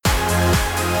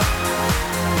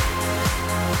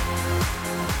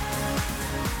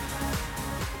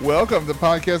Welcome to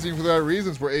Podcasting for the Right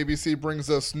Reasons, where ABC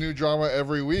brings us new drama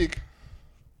every week.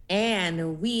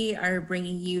 And we are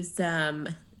bringing you some...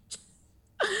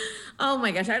 Oh my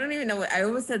gosh, I don't even know what... I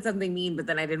almost said something mean, but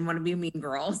then I didn't want to be a mean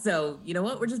girl. So, you know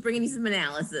what? We're just bringing you some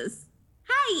analysis.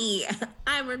 Hi,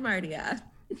 I'm Mardia.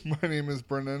 My name is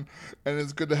Brendan, and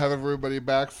it's good to have everybody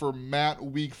back for Matt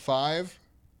Week 5.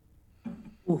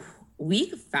 Ooh,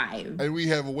 week 5. And we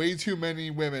have way too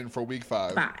many women for Week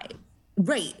 5.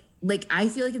 Right. Like, I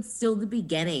feel like it's still the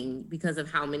beginning because of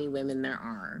how many women there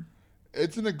are.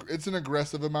 It's an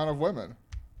aggressive amount of women.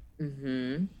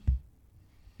 Mm-hmm.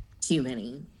 Too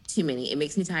many. It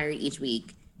makes me tired each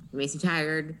week. It makes me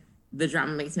tired. The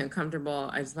drama makes me uncomfortable.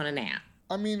 I just want a nap.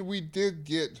 I mean, we did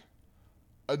get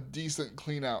a decent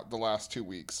clean out the last 2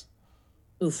 weeks.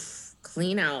 Oof.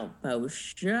 Clean out, Bo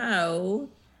show.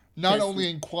 Not only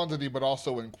in quantity, but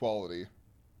also in quality.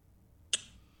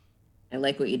 I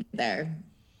like what you did there.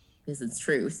 Because it's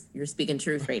truth. You're speaking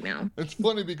truth right now. It's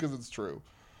funny because it's true.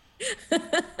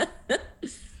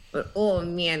 But oh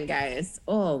man, guys.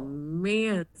 Oh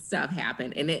man, stuff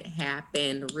happened. And it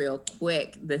happened real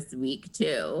quick this week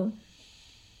too.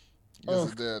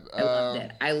 Yes, it did. I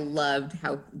loved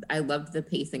it. I loved the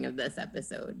pacing of this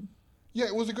episode. Yeah,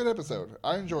 it was a good episode.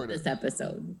 I enjoyed it. This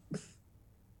episode.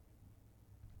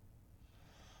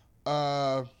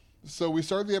 So we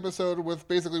started the episode with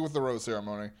the rose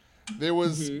ceremony. There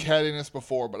was cattiness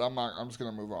before, but I'm just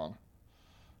gonna move on.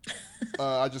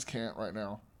 I just can't right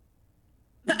now.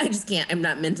 I just can't. I'm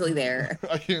not mentally there.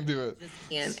 I can't do it.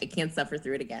 I can't suffer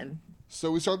through it again.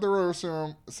 So we start the rose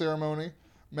ceremony.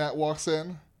 Matt walks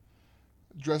in,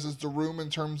 addresses the room in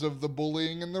terms of the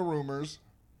bullying and the rumors,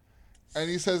 and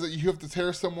he says that you have to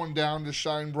tear someone down to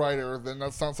shine brighter. Then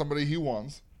that's not somebody he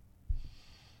wants.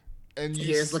 And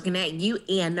here's looking at you,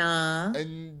 Anna.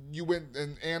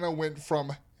 And Anna went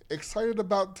from excited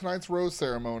about tonight's rose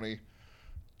ceremony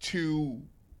to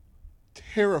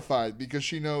terrified because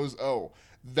she knows, oh,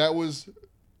 that was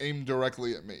aimed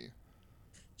directly at me.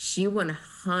 She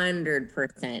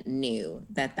 100% knew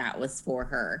that was for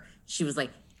her. She was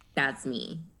like, that's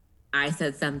me. I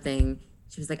said something.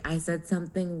 She was like, I said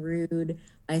something rude.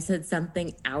 I said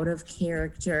something out of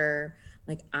character.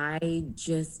 Like, I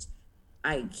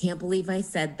can't believe I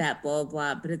said that, blah,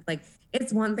 blah. But it's like,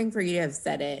 it's one thing for you to have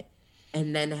said it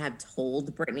and then have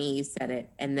told Brittany you said it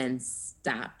and then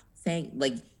stopped saying,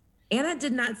 like, Anna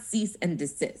did not cease and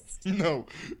desist. No,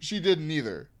 she didn't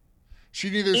either. She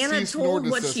neither ceased nor desisted. Anna told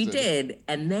what she did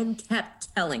and then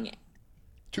kept telling it.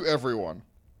 To everyone.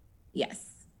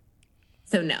 Yes.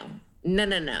 So no,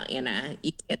 Anna.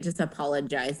 You can't just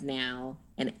apologize now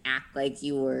and act like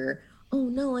you were, oh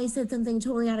no, I said something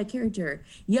totally out of character.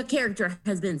 Your character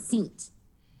has been synced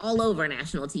all over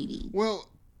national TV. Well,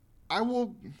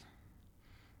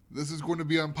 this is going to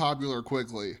be unpopular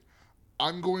quickly.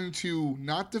 I'm going to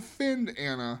not defend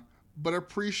Anna, but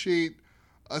appreciate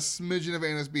a smidgen of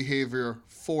Anna's behavior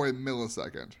for a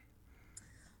millisecond.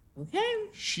 Okay.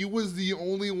 She was the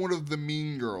only one of the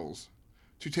mean girls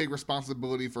to take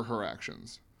responsibility for her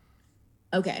actions.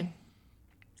 Okay.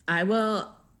 I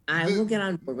will get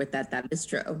on board with that. That is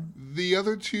true. The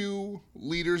other two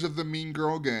leaders of the mean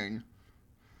girl gang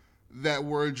that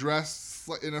were addressed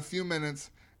in a few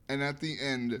minutes and at the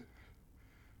end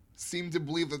seemed to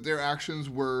believe that their actions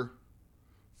were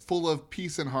full of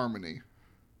peace and harmony.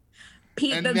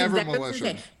 And never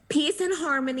malicious. Peace and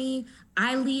harmony.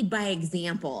 I lead by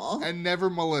example. And never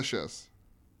malicious.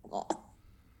 Oh.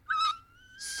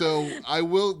 So I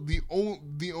will. The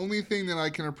only thing that I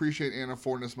can appreciate Anna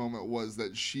for in this moment was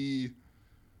that she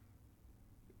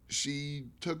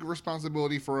took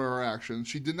responsibility for her actions.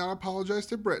 She did not apologize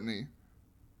to Brittany.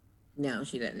 No,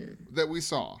 she didn't. That we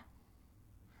saw.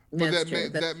 But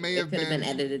that may have been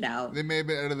edited out. They may have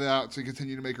been edited out to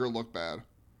continue to make her look bad.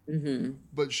 Mm-hmm.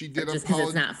 But she did apologize. Just because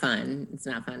it's not fun. It's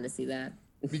not fun to see that.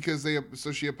 Because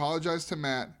so she apologized to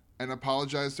Matt and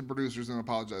apologized to producers and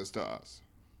apologized to us.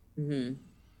 Mm-hmm.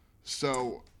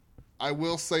 So I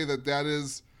will say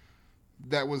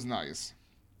that was nice.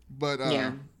 But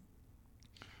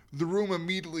the room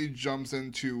immediately jumps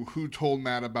into who told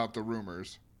Matt about the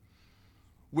rumors.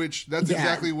 Which that's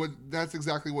exactly what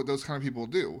those kind of people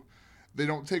do. They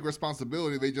don't take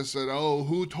responsibility. They just said, "Oh,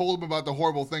 who told him about the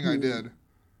horrible thing I did?"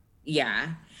 Yeah.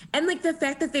 And like the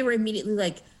fact that they were immediately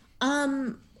like,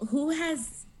 who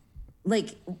has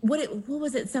like what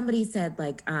was it? Somebody said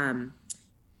like,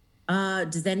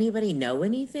 does anybody know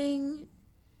anything?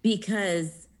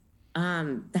 Because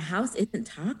the house isn't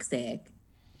toxic.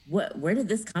 Where did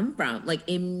this come from? Like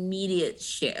immediate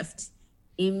shift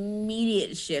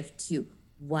to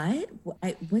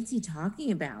What's he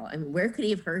talking about? I mean, where could he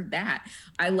have heard that?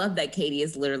 I love that Katie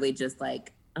is literally just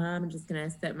like, I'm just gonna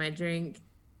sip my drink,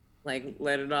 like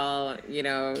let it all,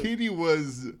 Katie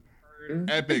was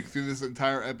epic through this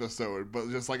entire episode, but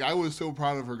just like I was so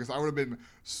proud of her because I would have been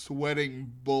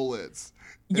sweating bullets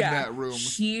in that room.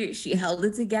 She held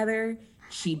it together.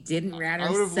 She didn't rat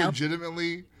herself. I would have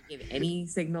legitimately give any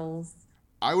signals.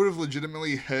 I would have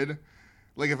legitimately hid,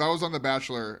 like if I was on The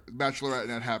Bachelorette and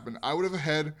that happened, I would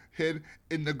have hid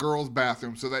in the girls'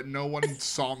 bathroom so that no one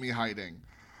saw me hiding.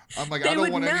 I'm like, I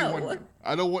don't want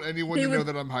anyone to know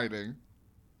that I'm hiding.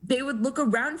 They would look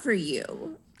around for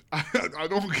you. I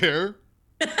don't care.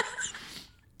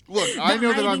 Look, I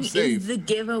know that I'm safe. Is the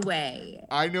giveaway.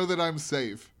 I know that I'm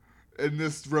safe in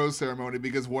this rose ceremony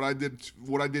because what I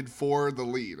did for the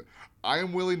lead. I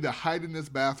am willing to hide in this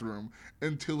bathroom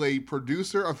until a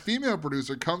female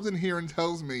producer, comes in here and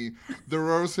tells me the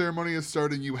rose ceremony is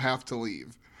starting, you have to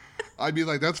leave. I'd be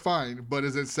like, that's fine, but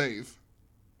is it safe?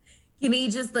 Can we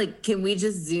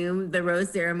just zoom the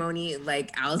rose ceremony?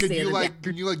 Like,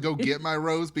 can you go get my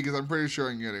rose? Because I'm pretty sure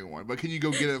I'm getting one, but can you go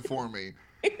get it for me?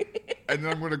 And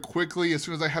then I'm going to quickly, as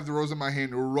soon as I have the rose in my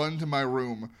hand, run to my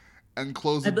room and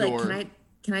close the door. Like,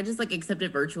 can I just accept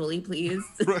it virtually, please?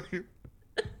 Right.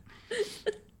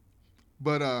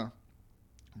 But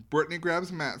Brittany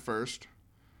grabs Matt first,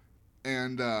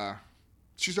 and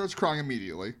she starts crying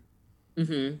immediately.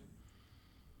 Mm-hmm.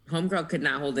 Homegirl could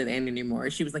not hold it in anymore.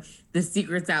 She was like, the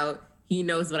secret's out. He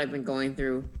knows what I've been going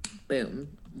through. Boom.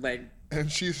 And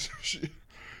she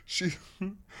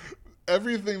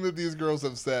everything that these girls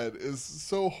have said is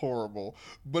so horrible,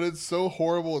 but it's so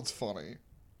horrible it's funny.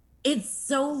 It's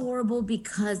so horrible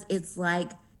because it's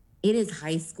like, it is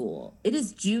high school. It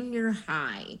is junior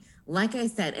high. Like I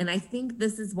said, and I think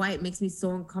this is why it makes me so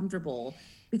uncomfortable,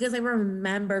 because I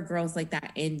remember girls like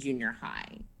that in junior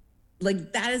high.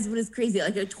 Like, that is what is crazy.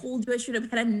 Like, I told you I should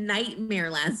have had a nightmare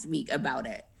last week about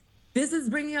it. This is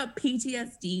bringing up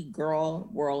PTSD girl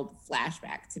world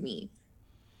flashback to me.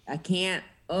 I can't.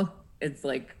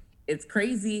 It's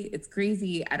crazy. It's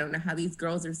crazy. I don't know how these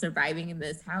girls are surviving in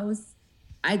this house.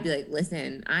 I'd be like,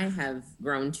 listen, I have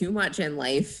grown too much in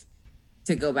life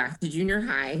to go back to junior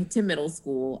high, to middle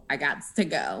school. I got to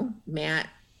go. Matt,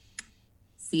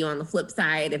 see you on the flip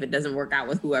side if it doesn't work out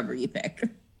with whoever you pick.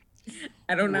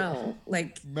 I don't know.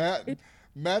 Like,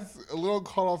 Matt's a little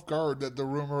caught off guard that the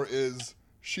rumor is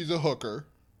she's a hooker.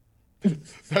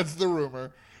 That's the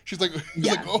rumor. He's like,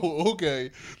 oh, okay.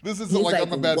 This isn't like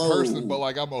I'm a bad person, but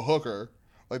like I'm a hooker.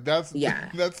 Like that's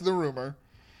the rumor.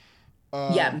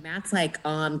 Matt's like,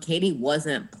 Katie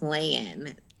wasn't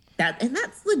playing that, and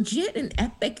that's legit an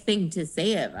epic thing to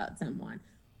say about someone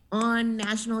on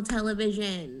national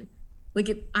television. Like,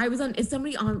 if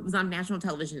somebody was on national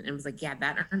television and was like, yeah,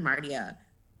 that earned Martia,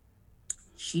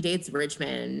 she dates rich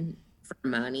men for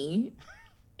money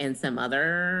and some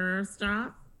other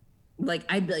stuff. Like,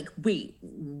 I'd be like, wait,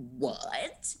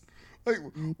 what? Like,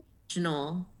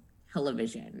 national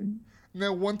television.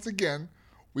 Now, once again,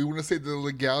 we want to say the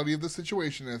legality of the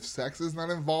situation. If sex is not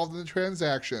involved in the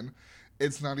transaction,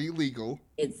 it's not illegal.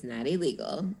 It's not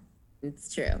illegal.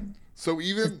 It's true. So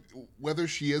even whether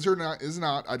she is or not,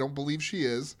 I don't believe she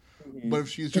is. Mm-hmm. But if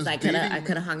she's just I could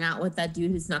have hung out with that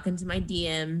dude who snuck into my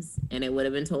DMs, and it would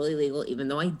have been totally legal, even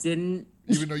though I didn't.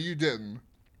 Even though you didn't.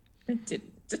 I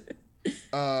didn't.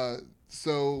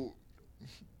 So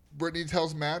Brittany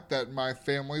tells Matt that my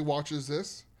family watches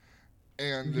this,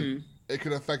 and it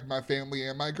could affect my family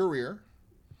and my career.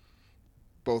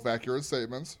 Both accurate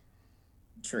statements.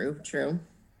 True.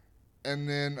 And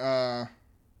then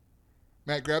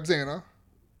Matt grabs Anna.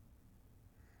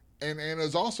 And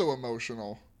Anna's also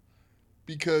emotional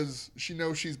because she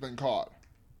knows she's been caught.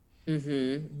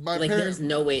 Mm-hmm. There's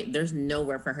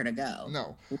nowhere for her to go.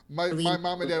 No. My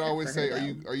mom and dad always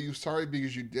say, are you sorry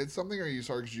because you did something, or are you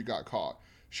sorry because you got caught?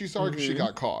 She's sorry because she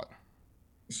got caught.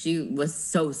 She was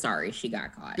so sorry she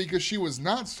got caught. Because she was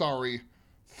not sorry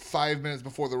 5 minutes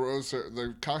before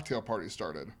the cocktail party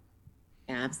started.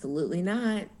 Absolutely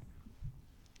not.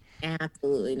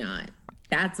 Absolutely not.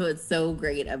 That's what's so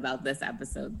great about this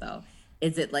episode, though,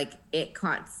 is it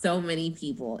caught so many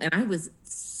people. And I was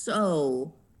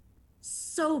so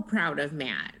proud of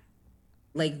Matt.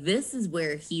 Like, this is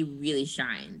where he really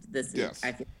shined this week.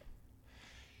 I feel.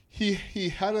 He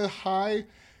had a high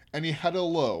and he had a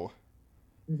low.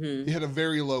 Mm-hmm. He had a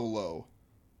very low.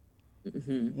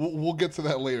 Mm-hmm. We'll get to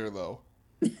that later, though.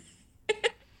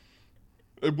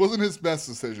 It wasn't his best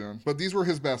decision, but these were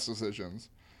his best decisions.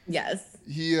 Yes.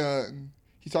 He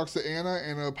talks to Anna.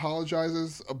 Anna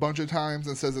apologizes a bunch of times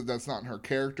and says that that's not in her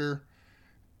character.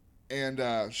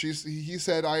 And he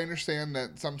said, I understand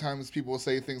that sometimes people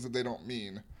say things that they don't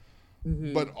mean,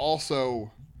 but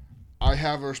also I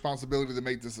have a responsibility to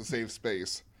make this a safe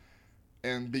space.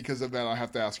 And because of that, I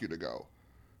have to ask you to go.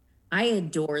 I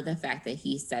adore the fact that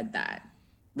he said that.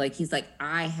 Like, he's like,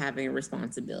 I have a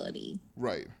responsibility.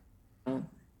 Right.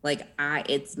 Like,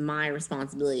 it's my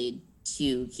responsibility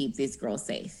to keep these girls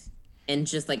safe. And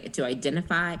just like to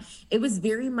identify. It was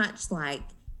very much like,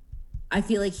 I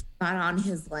feel like he got on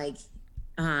his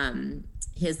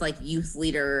youth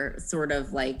leader sort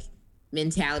of like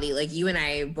mentality. Like, you and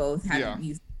I both have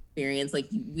youth experience. Like,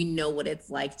 we know what it's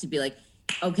like to be like,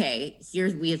 okay,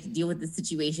 we have to deal with this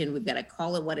situation. We've got to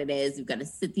call it what it is. We've got to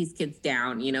sit these kids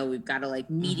down. We've got to like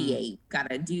mediate. We've got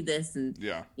to do this and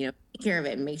take care of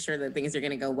it and make sure that things are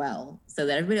going to go well so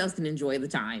that everybody else can enjoy the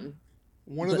time.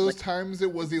 One of those times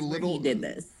it was a little. He did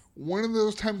this. One of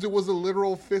those times it was a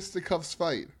literal fisticuffs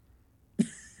fight.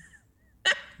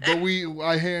 But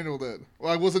I handled it.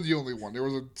 Well, I wasn't the only one. There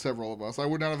was several of us. I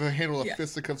would not have handled a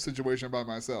fisticuff situation by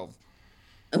myself.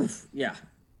 Oof, yeah,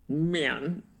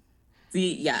 man.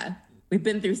 See, yeah, we've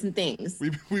been through some things.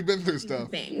 We've been through stuff.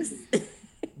 Things.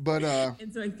 But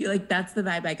and so I feel like that's the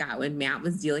vibe I got when Matt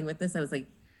was dealing with this. I was like,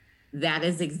 that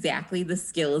is exactly the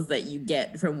skills that you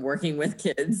get from working with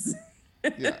kids.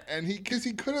 Yeah, and because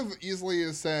he could have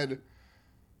easily said,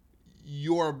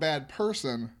 "You're a bad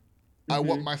person. I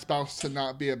want my spouse to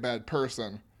not be a bad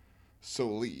person, so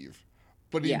leave."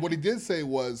 But what he did say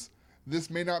was, "This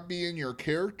may not be in your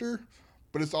character,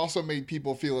 but it's also made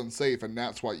people feel unsafe, and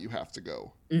that's why you have to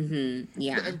go."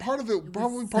 Yeah, and part of it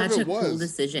was cool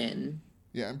decision.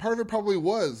 Yeah, and part of it probably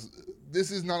was,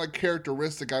 this is not a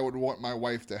characteristic I would want my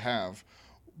wife to have,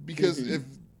 because if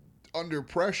under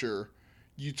pressure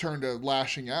you turn to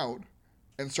lashing out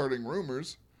and starting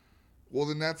rumors, well,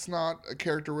 then that's not a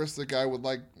characteristic I would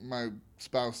like my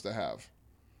spouse to have.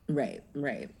 Right.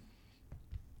 Oh,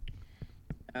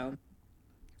 I don't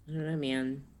know,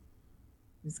 man.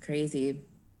 It's crazy.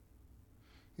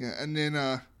 Yeah, and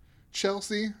then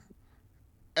Chelsea,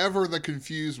 ever the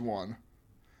confused one,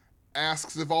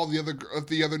 asks if all the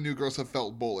other new girls have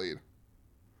felt bullied.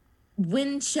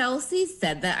 When Chelsea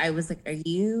said that, I was like, "Are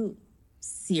you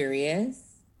serious?"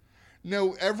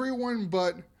 No, everyone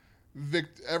but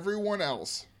everyone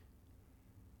else.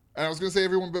 And I was going to say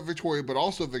everyone but Victoria, but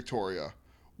also Victoria,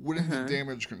 went into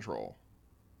damage control.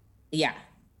 Yeah.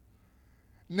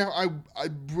 Now, I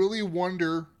really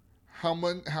wonder how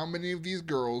many of these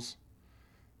girls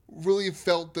really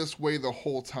felt this way the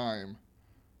whole time,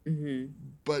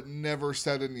 but never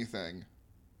said anything.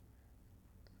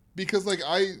 Because, like,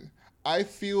 I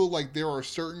feel like there are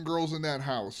certain girls in that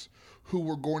house who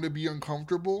were going to be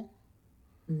uncomfortable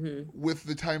with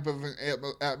the type of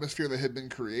atmosphere that had been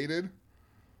created,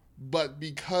 but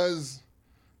because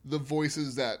the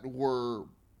voices that were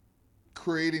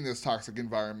creating this toxic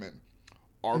environment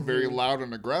are very loud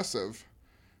and aggressive,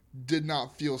 did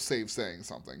not feel safe saying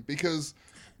something. Because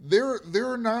there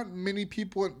are not many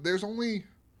people. There's only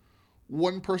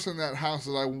one person in that house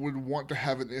that I would want to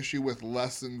have an issue with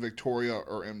less than Victoria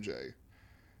or MJ.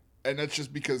 And that's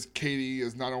just because Katie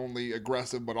is not only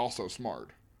aggressive, but also smart.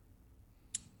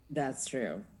 That's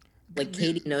true. Like,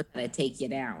 Katie knows how to take you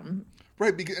down.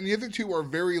 Right, and the other two are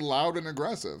very loud and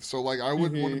aggressive. So, like, I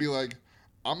would want to be like,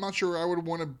 I'm not sure I would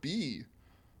want to be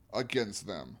against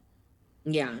them.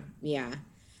 Yeah.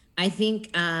 I think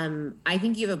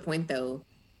you have a point, though.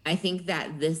 I think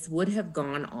that this would have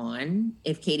gone on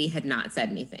if Katie had not said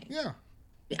anything. Yeah.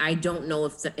 I don't know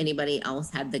if anybody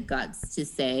else had the guts to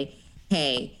say,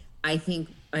 hey, I think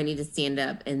I need to stand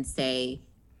up and say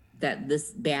that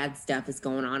this bad stuff is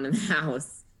going on in the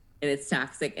house and it's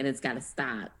toxic and it's got to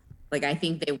stop. Like, I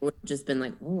think they would have just been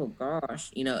like, oh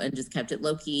gosh, and just kept it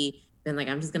low key. Been like,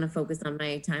 I'm just going to focus on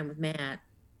my time with Matt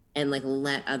and like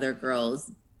let other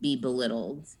girls be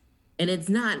belittled. And it's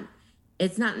not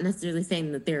necessarily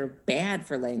saying that they're bad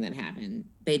for letting that happen.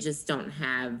 They just don't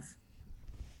have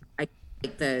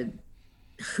the,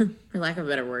 for lack of a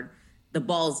better word, the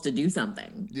balls to do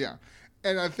something. Yeah.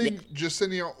 And I think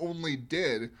Jacinia only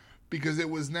did because it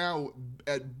was now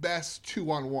at best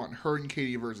 2-on-1, her and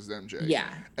Katie versus MJ. Yeah.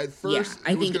 At first,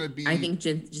 it was going to be. I think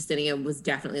Jacinia was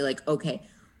definitely like, okay,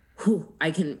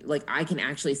 I can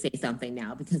actually say something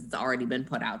now because it's already been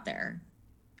put out there.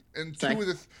 And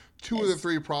two of the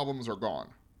three problems are gone.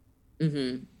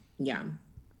 Yeah.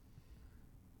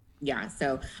 Yeah.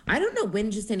 So I don't know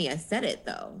when Jacinia said it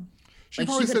though. She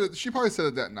probably said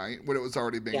it that night when it was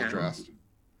already being addressed.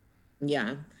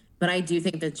 Yeah. But I do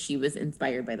think that she was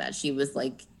inspired by that. She was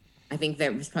like, I think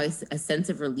there was probably a sense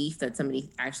of relief that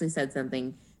somebody actually said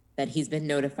something, that he's been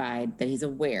notified, that he's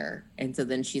aware. And so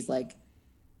then she's like,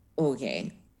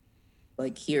 okay,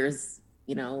 like here's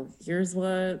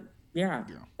what, yeah.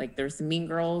 Like there's some mean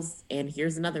girls and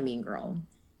here's another mean girl.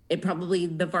 It probably,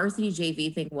 the varsity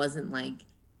JV thing wasn't like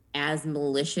as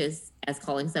malicious as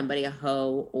calling somebody a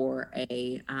hoe or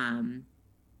an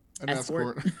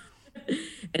escort.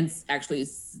 And actually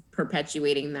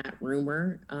perpetuating that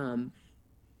rumor.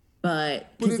 But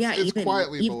it's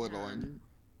quietly belittling.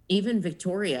 Even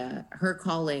Victoria, her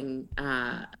calling,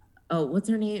 what's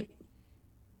her name?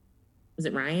 Was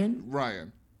it Ryan?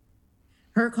 Ryan.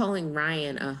 Her calling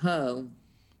Ryan a hoe,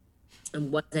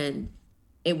 and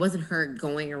it wasn't her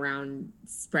going around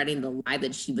spreading the lie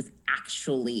that she was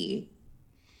actually,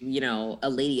 a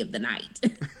lady of the night.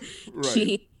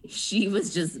 Right. She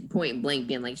was just point blank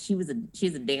being like, she's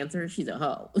a dancer, she's a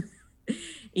hoe.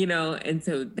 And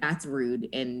so that's rude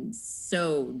and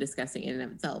so disgusting in and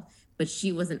of itself. But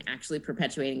she wasn't actually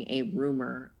perpetuating a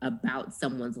rumor about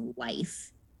someone's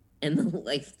life and the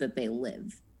life that they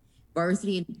live.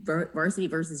 Varsity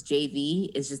versus JV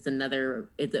is just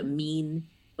it's a mean,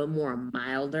 but more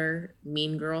milder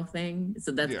mean girl thing.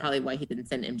 So that's probably why he didn't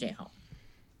send MJ home.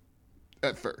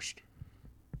 At first.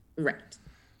 Right.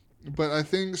 But I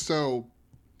think so.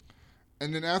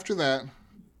 And then after that,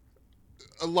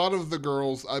 a lot of the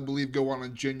girls, I believe, go on a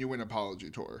genuine apology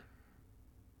tour.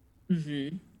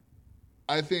 Mm-hmm.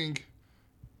 I think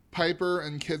Piper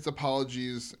and Kit's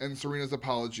apologies and Serena's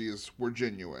apologies were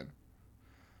genuine.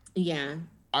 Yeah.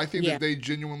 I think that they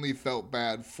genuinely felt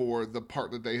bad for the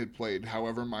part that they had played,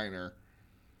 however minor,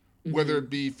 whether it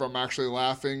be from actually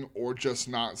laughing or just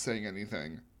not saying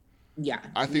anything. Yeah.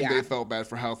 I think they felt bad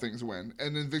for how things went.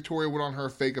 And then Victoria went on her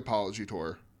fake apology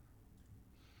tour.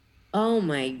 Oh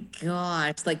my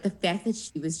gosh. Like the fact that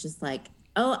she was just like,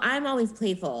 oh, I'm always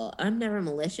playful. I'm never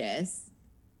malicious.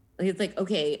 Like it's like,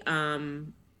 okay,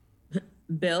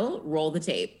 Bill, roll the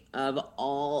tape of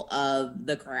all of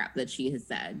the crap that she has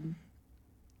said.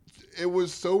 It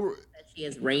was so... that she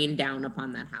has rained down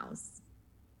upon that house.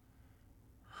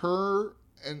 Her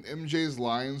and MJ's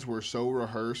lines were so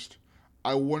rehearsed.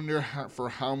 I wonder for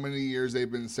how many years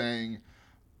they've been saying,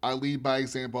 I lead by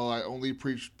example, I only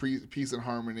preach peace and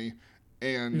harmony,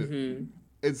 and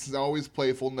it's always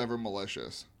playful, never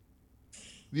malicious.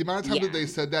 The amount of time that they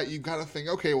said that, you've got to think,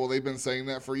 okay, well, they've been saying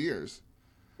that for years.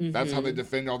 That's how they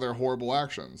defend all their horrible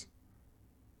actions.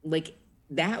 Like,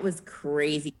 that was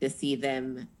crazy to see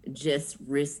them just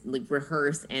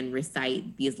rehearse and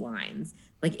recite these lines.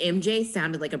 Like, MJ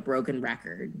sounded like a broken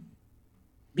record.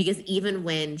 Because even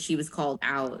when she was called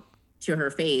out to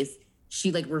her face,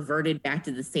 she, like, reverted back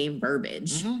to the same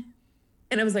verbiage.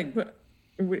 And I was like,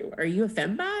 are you a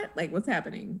fembot? Like, what's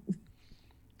happening?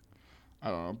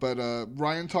 I don't know. But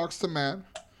Ryan talks to Matt,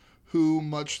 who,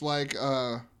 much like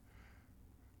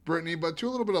Brittany, but to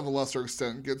a little bit of a lesser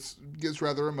extent, gets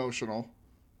rather emotional.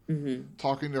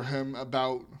 Talking to him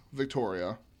about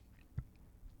Victoria.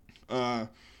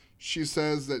 She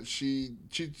says that she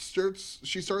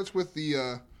starts with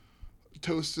the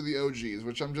toast to the OGs,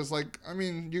 which I'm just like, I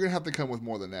mean, you're gonna have to come with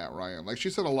more than that, Ryan. Like, she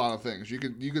said a lot of things. You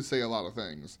could say a lot of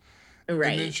things.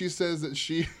 Right. And then she says that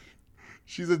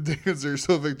she's a dancer,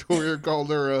 so Victoria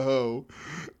called her a hoe.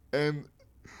 And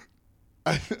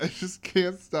I just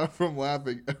can't stop from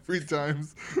laughing every time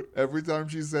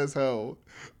she says hoe.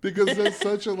 Because that's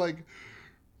such a, like,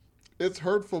 it's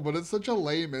hurtful, but it's such a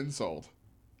lame insult.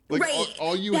 Like,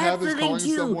 all you have is calling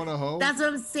someone a hoe? That's what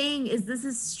I'm saying, is this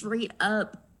is straight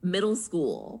up middle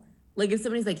school. Like, if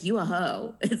somebody's like, you a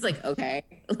hoe, it's like, okay.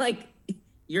 Like,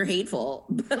 you're hateful.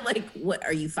 But, like, what,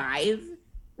 are you 5?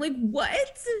 Like,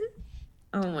 what?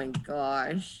 Oh, my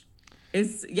gosh.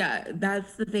 That's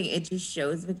the thing. It just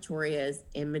shows Victoria's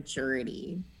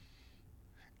immaturity.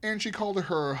 And she called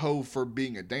her a hoe for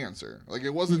being a dancer. Like,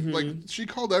 it wasn't, like, she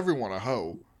called everyone a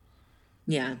hoe.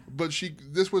 Yeah. But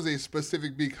this was a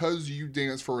specific, because you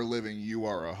dance for a living, you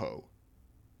are a hoe.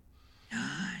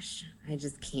 Gosh, I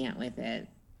just can't with it.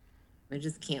 I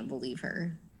just can't believe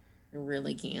her. I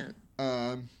really can't.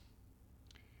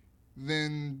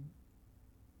 Then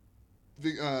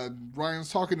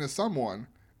Ryan's talking to someone,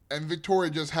 and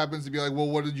Victoria just happens to be like, well,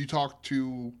 what did you talk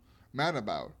to Matt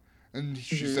about? And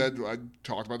she said, I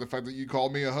talked about the fact that you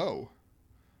called me a hoe.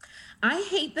 I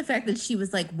hate the fact that she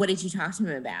was like, what did you talk to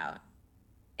him about?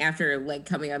 After, like,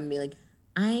 coming up and being like,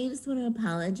 I just want to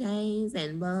apologize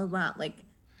and blah, blah, blah. Like,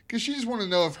 because she just wanted to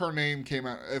know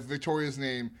if Victoria's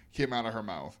name came out of her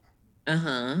mouth.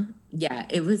 Yeah,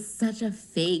 it was such a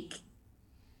fake.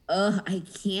 Ugh, I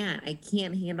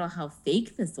can't handle how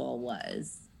fake this all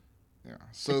was. Yeah.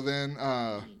 So then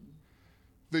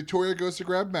Victoria goes to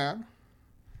grab Matt.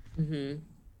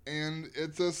 And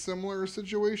it's a similar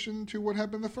situation to what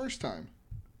happened the first time.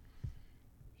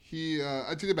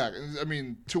 I take it back. I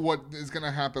mean, to what is going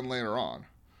to happen later on,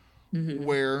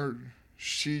 where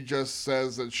she just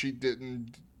says that she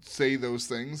didn't say those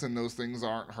things and those things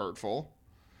aren't hurtful.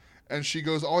 And she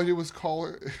goes, all I did was call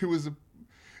her. It was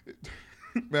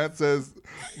Matt says,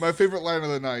 my favorite line of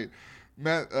the night.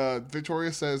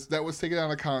 Victoria says, that was taken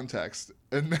out of context.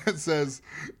 And Matt says,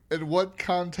 in what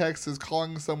context is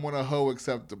calling someone a hoe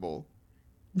acceptable?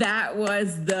 That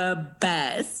was the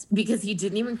best because he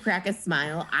didn't even crack a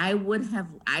smile. I would have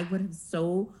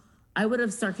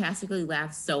sarcastically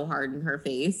laughed so hard in her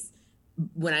face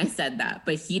when I said that,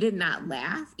 but he did not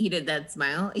laugh. He did that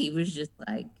smile. He was just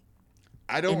like,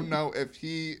 I don't know if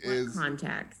he is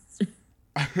context.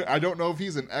 I don't know if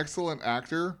he's an excellent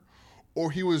actor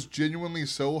or he was genuinely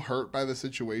so hurt by the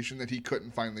situation that he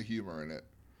couldn't find the humor in it.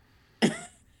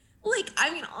 Like,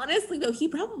 I mean, honestly though, he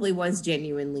probably was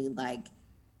genuinely like,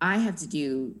 I have to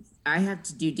do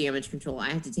damage control. I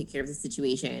have to take care of the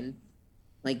situation.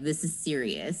 Like, this is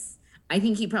serious. I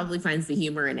think he probably finds the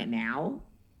humor in it now.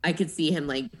 I could see him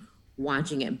like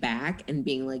watching it back and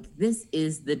being like, this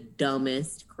is the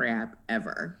dumbest crap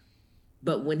ever.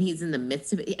 But when he's in the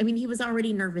midst of it, I mean, he was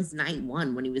already nervous night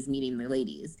one when he was meeting the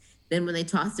ladies. Then when they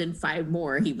tossed in 5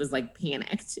 more, he was like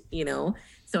panicked, you know?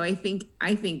 So I think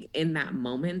in that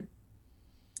moment,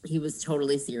 he was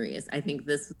totally serious. I think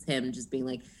this was him just being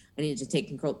like, I need to take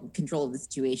control of the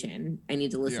situation. I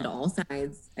need to listen to all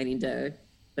sides. I need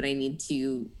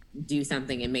to do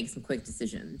something and make some quick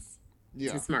decisions.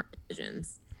 Some smart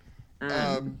decisions.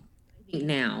 I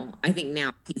think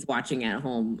now he's watching at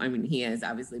home. I mean, he is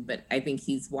obviously, but I think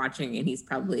he's watching and he's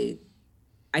probably,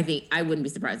 I wouldn't be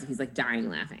surprised if he's like dying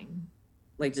laughing.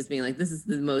 Like just being like, this is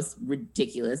the most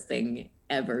ridiculous thing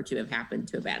ever to have happened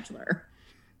to a bachelor.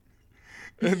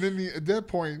 And then at that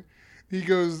point, he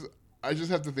goes, I just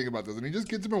have to think about this. And he just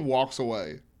gets him and walks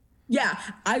away. Yeah,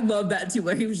 I love that too,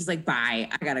 where he was just like, bye,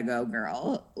 I gotta go,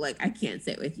 girl. Like, I can't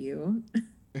sit with you.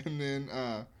 And then,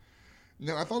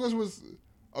 no, I thought this was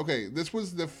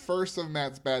the first of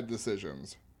Matt's bad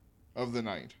decisions of the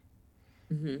night.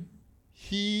 Mm-hmm.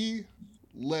 He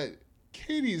let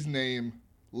Katie's name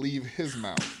leave his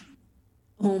mouth.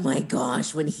 Oh my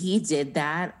gosh, when he did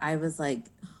that, I was like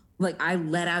I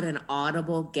let out an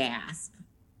audible gasp.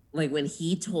 Like when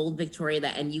he told Victoria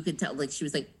that, and you could tell, like she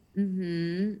was like,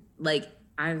 like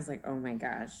I was like, oh my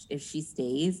gosh, if she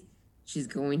stays, she's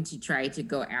going to try to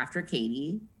go after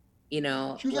Katie, you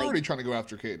know. She was already trying to go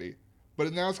after Katie,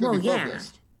 but now it's going to be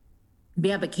focused.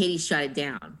 Yeah, but Katie shut it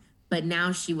down. But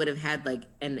now she would have had like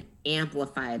an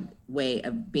amplified way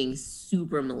of being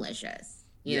super malicious,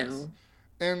 you know?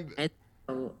 And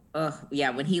so,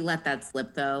 when he let that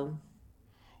slip though.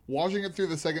 Watching it through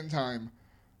the second time,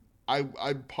 I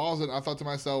paused it and I thought to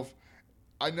myself,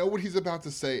 I know what he's about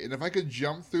to say, and if I could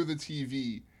jump through the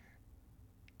TV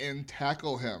and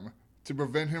tackle him to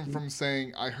prevent him from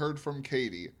saying, I heard from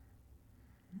Katie,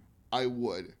 I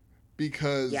would.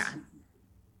 Because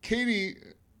Katie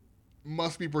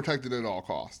must be protected at all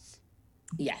costs.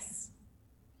 Yes.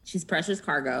 She's precious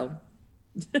cargo.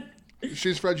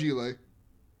 She's fragile.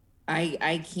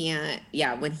 I can't.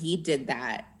 Yeah, when he did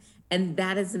that, and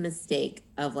that is a mistake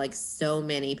of like so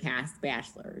many past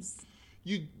bachelors.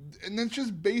 And that's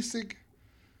just basic.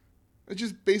 It's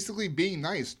just basically being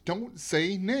nice. Don't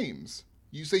say names.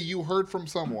 You say you heard from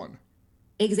someone.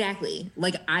 Exactly.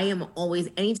 Like I am always,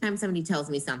 anytime somebody tells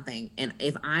me something, and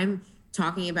if I'm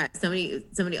talking about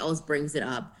somebody else brings it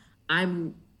up,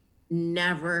 I'm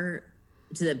never,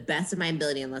 to the best of my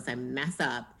ability, unless I mess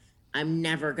up, I'm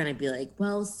never going to be like,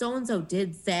 well, so-and-so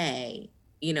did say,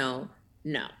 you know,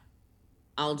 no.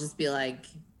 I'll just be like,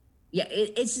 yeah,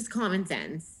 it's just common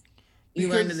sense. You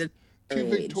learn to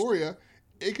Victoria,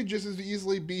 it could just as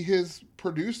easily be his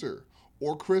producer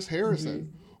or Chris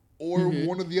Harrison or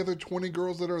one of the other 20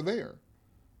 girls that are there.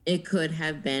 It could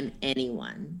have been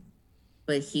anyone.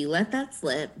 But he let that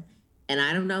slip, and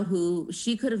I don't know who.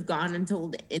 She could have gone and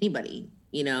told anybody,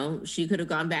 you know. She could have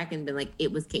gone back and been like,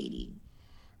 it was Katie.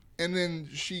 And then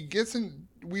she gets in.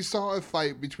 We saw a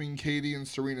fight between Katie and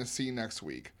Serena C next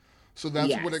week. So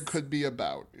that's what it could be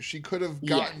about. She could have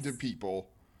gotten to people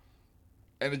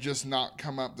and it just not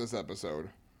come up this episode.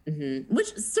 Mm-hmm.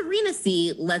 Which, Serena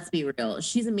C, let's be real,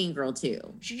 she's a mean girl too.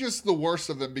 She's just the worst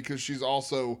of them because she's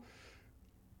also,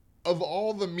 of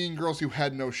all the mean girls who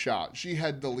had no shot, she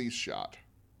had the least shot.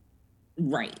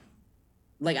 Right.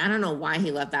 Like, I don't know why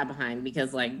he left that behind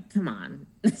because, like, come on.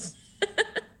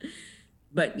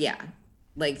 But yeah,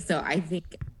 like, so I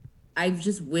think I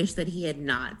just wish that he had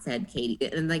not said Katie.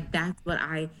 And like, that's what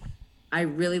I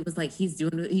really was like, he's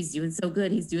doing so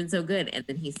good. He's doing so good. And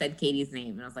then he said Katie's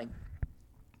name. And I was like,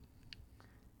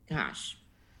 gosh,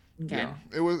 Okay. Yeah,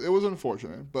 it was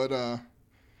unfortunate, but I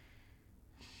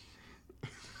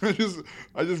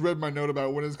just read my note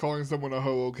about when is calling someone a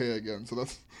hoe okay again. So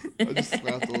that's I just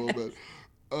laughed a little bit.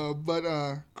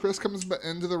 But Chris comes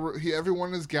into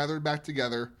everyone is gathered back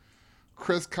together.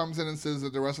 Chris comes in and says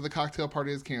that the rest of the cocktail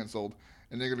party is canceled,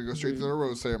 and they're going to go straight to the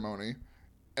rose ceremony.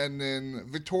 And then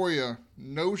Victoria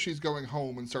knows she's going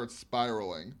home and starts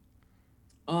spiraling.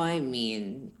 I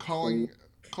mean, calling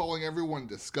everyone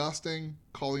disgusting,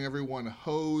 calling everyone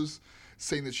hoes,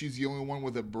 saying that she's the only one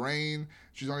with a brain.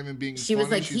 She's not even being funny.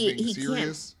 Was like, she's being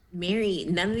serious. Marry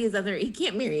none of these other. He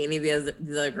can't marry any of these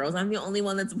other girls. I'm the only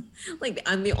one that's like.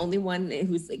 I'm the only one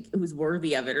who's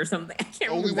worthy of it or something. I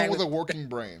can't. Only one with a working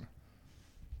brain.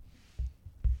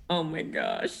 Oh my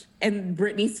gosh! And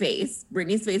Brittany's face.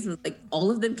 Brittany's face was like,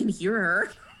 all of them can hear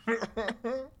her.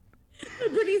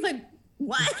 Brittany's like,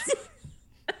 what?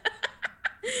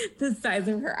 The size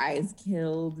of her eyes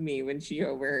killed me when she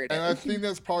overheard it. And I think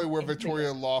that's probably where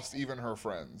Victoria lost even her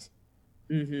friends.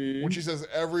 Mm-hmm. When she says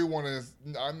everyone is,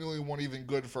 I'm the only one even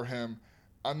good for him.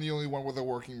 I'm the only one with a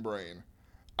working brain.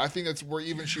 I think that's where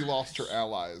even she lost her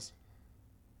allies.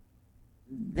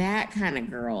 That kind of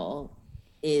girl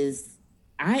is,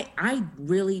 I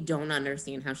really don't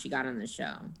understand how she got on the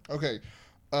show. Okay.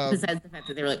 Besides the fact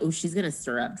that they were like, oh, she's going to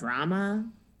stir up drama.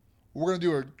 We're going to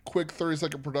do a quick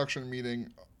 30-second production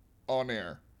meeting on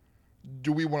air.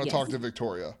 Do we want to talk to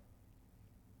Victoria?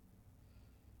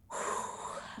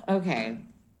 Okay.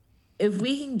 If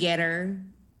we can get her,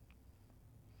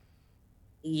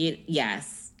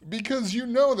 yes. Because you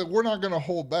know that we're not going to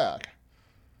hold back.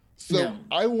 So no.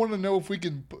 I want to know if we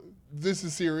can, this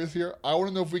is serious here, I want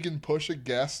to know if we can push a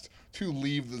guest to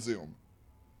leave the Zoom.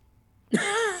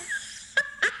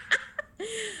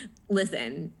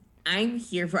 Listen, I'm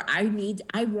here for, I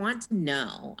want to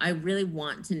know. I really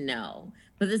want to know.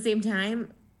 But at the same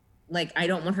time, like, I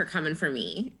don't want her coming for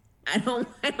me. I don't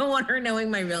want her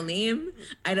knowing my real name.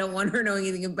 I don't want her knowing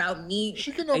anything about me.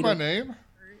 She can know my name.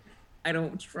 I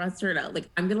don't trust her to, like,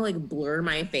 I'm going to, like, blur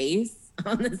my face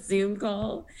on the Zoom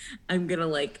call. I'm going to,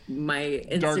 like, my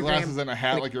Instagram. Dark glasses and a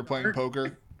hat like you're playing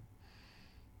poker.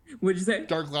 What'd you say?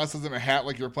 Dark glasses and a hat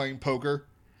like you're playing poker.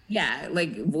 Yeah,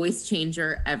 like, voice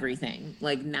changer, everything.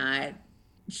 Like,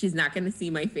 she's not going to see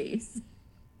my face.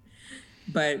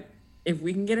 But if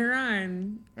we can get her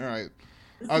on. All right.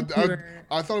 I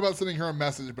thought about sending her a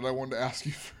message, but I wanted to ask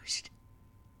you first.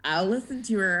 I'll listen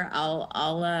to her.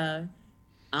 I'll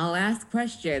ask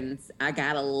questions. I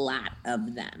got a lot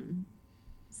of them.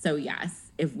 So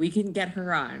yes, if we can get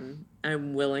her on,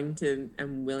 I'm willing to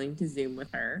Zoom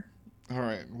with her. All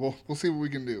right. We'll see what we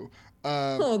can do.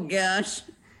 Oh gosh.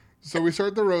 So we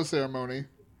start the rose ceremony.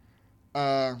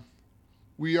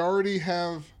 We already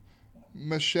have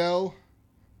Michelle,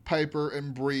 Piper,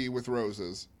 and Bree with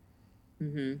roses.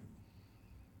 Mm-hmm.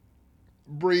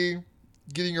 Bree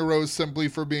getting a rose simply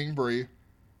for being Bree.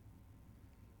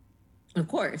 Of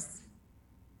course.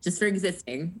 Just for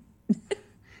existing.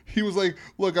 He was like,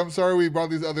 "Look, I'm sorry we brought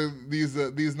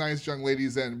these nice young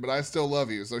ladies in, but I still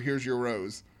love you. So here's your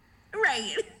rose."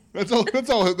 Right. That's all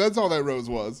that rose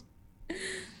was.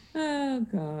 Oh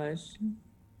gosh.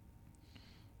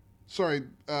 Sorry,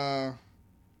 I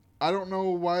don't know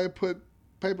why I put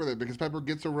Piper there, because Piper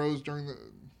gets a rose during the.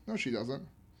 No, she doesn't.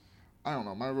 I don't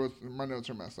know. My notes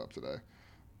are messed up today.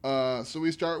 So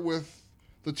we start with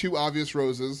the two obvious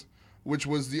roses, which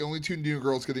was the only two new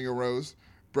girls getting a rose.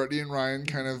 Brittany and Ryan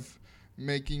kind of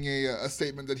making a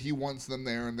statement that he wants them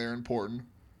there and they're important.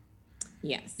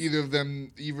 Yes. Either of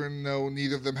them, even though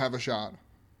neither of them have a shot.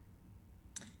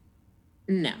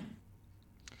 No.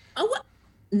 Oh, what?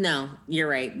 No, you're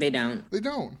right. They don't. They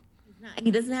don't.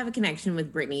 He doesn't have a connection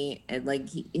with Brittany like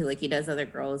he does other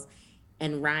girls.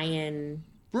 And Ryan.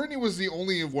 Brittany was the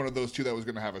only one of those two that was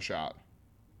going to have a shot.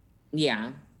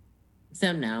 Yeah.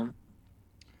 So no.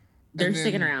 They're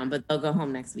sticking around, but they'll go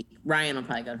home next week. Ryan will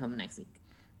probably go home next week.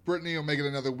 Brittany will make it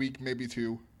another week, maybe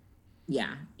two.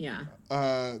 Yeah, yeah.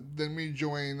 Then we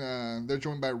join, they're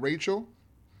joined by Rachel,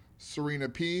 Serena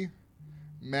P,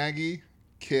 Maggie,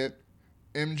 Kit,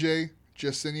 MJ,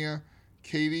 Jacinia,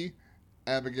 Katie,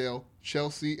 Abigail,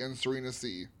 Chelsea, and Serena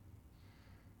C.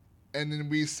 And then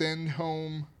we send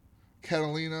home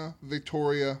Catalina,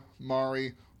 Victoria,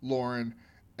 Mari, Lauren,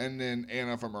 and then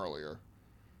Anna from earlier.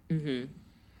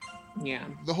 Mm-hmm. Yeah.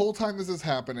 The whole time this is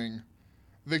happening,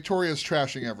 Victoria's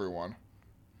trashing everyone.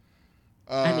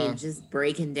 I mean, just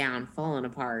breaking down, falling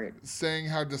apart. Saying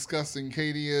how disgusting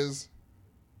Katie is.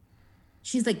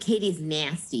 She's like, Katie's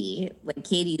nasty. Like,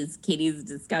 Katie's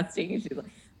disgusting. And she's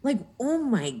like, oh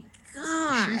my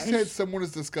gosh. She said someone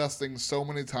is disgusting so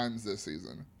many times this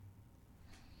season.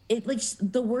 it like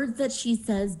the words that she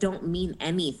says don't mean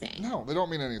anything. No, they don't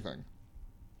mean anything.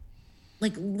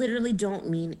 Like literally don't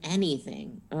mean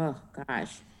anything. Oh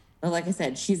gosh. But like I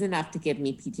said, she's enough to give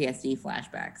me PTSD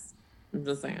flashbacks. I'm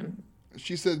just saying.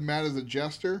 She said Matt is a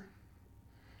jester.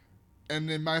 And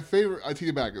then my favorite, I take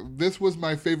it back. This was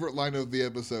my favorite line of the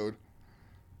episode.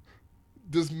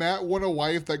 Does Matt want a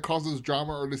wife that causes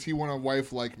drama, or does he want a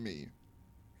wife like me?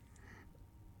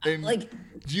 And like,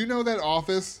 do you know that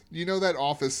office? You know that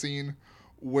office scene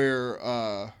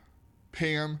where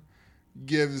Pam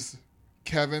gives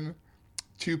Kevin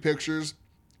 2 pictures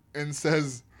and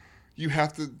says,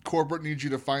 corporate needs you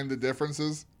to find the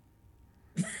differences?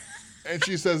 And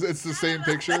she says it's the same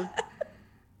picture.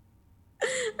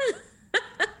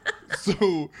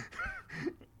 So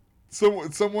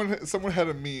someone had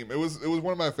a meme. It was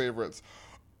one of my favorites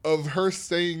of her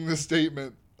saying the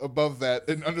statement above that,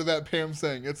 and under that Pam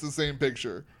saying it's the same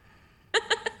picture.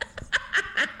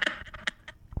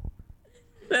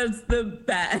 That's the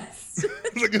best.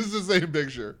 Like, it's the same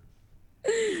picture.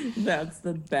 That's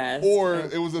the best. Or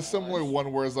it was a similar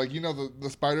one where it's like, the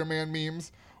Spider-Man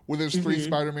memes where there's 3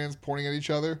 Spider-Mans pointing at each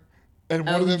other. And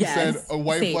one of them said, a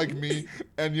wife like me.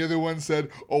 And the other one said,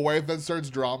 a wife that starts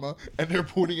drama. And they're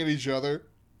pointing at each other.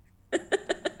 I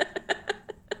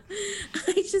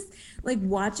just, like,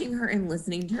 watching her and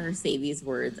listening to her say these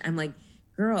words, I'm like,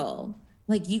 girl,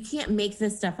 like, you can't make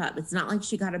this stuff up. It's not like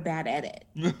she got a bad edit.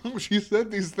 No, she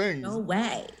said these things. No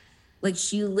way. Like,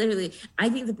 she literally, I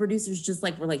think the producers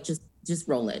were like, just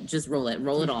roll it. Just roll it.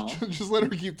 Roll it all. Just let her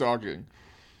keep talking.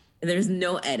 There's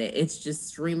no edit. It's just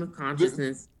stream of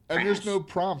consciousness. And there's no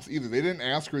prompts either. They didn't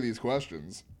ask her these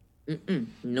questions.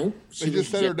 Nope. They just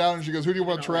set her down and she goes, who do you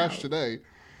want to trash today?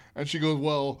 And she goes,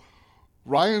 well,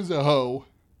 Ryan's a hoe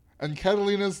and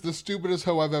Catalina's the stupidest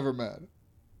hoe I've ever met.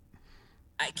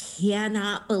 I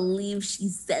cannot believe she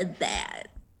said that.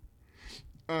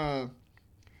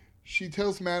 She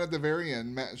tells Matt at the very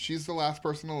end, she's the last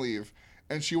person to leave,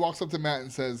 and she walks up to Matt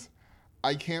and says,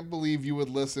 I can't believe you would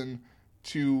listen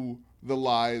to the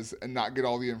lies and not get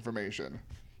all the information.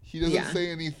 He doesn't say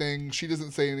anything. She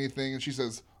doesn't say anything. And she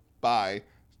says, bye.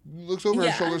 Looks over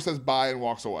her shoulder, says bye, and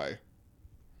walks away.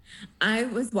 I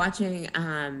was watching,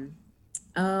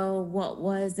 what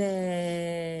was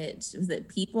it? Was it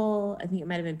People? I think it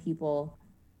might have been People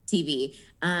TV.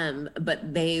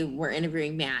 But they were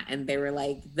interviewing Matt, and they were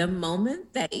like, the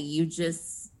moment that you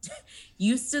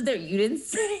stood there, you didn't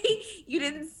say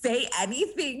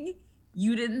anything.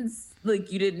 You didn't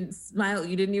smile.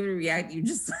 You didn't even react. You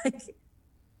just like,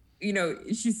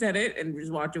 she said it and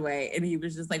just walked away. And he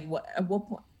was just like, what, at what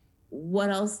point, what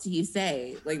else do you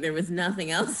say? Like, there was nothing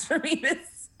else for me to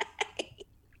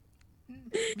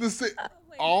say.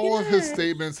 All of his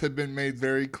statements had been made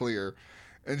very clear,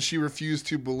 and she refused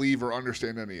to believe or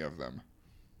understand any of them.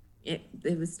 It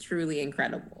was truly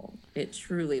incredible. It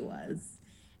truly was.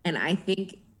 And I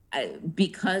think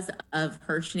because of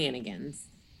her shenanigans,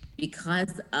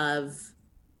 because of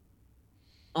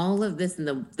all of this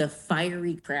and the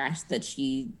fiery crash that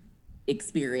she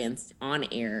experienced on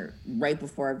air right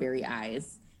before our very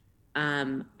eyes,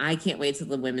 I can't wait till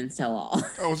the women's tell all.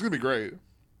 Oh, it's gonna be great.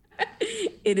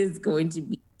 It is going to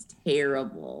be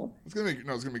terrible. It's gonna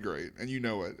be great, and you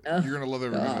know it. Oh, you're gonna love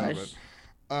every minute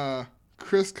of it.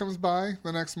 Chris comes by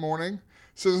the next morning,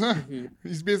 says, he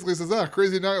basically says,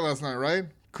 crazy night last night, right?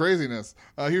 Craziness.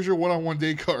 Here's your one-on-one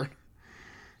date card.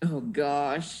 Oh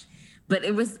gosh. But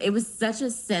it was such a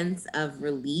sense of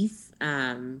relief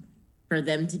for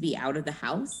them to be out of the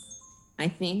house. I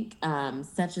think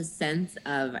such a sense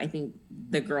of, I think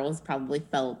the girls probably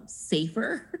felt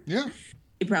safer. Yeah.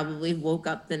 They probably woke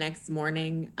up the next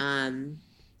morning.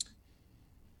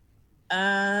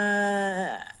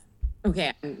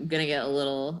 Okay, I'm gonna get a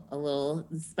little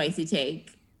spicy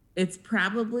take. It's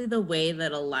probably the way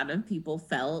that a lot of people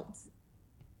felt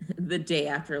the day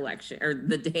after election, or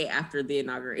the day after the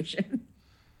inauguration.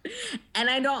 And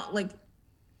I don't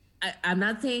I'm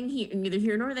not saying neither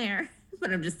here nor there,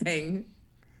 but I'm just saying.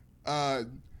 I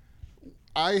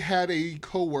had a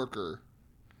coworker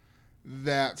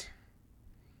that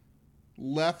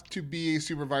left to be a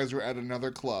supervisor at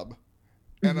another club.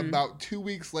 And about 2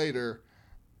 weeks later,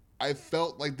 I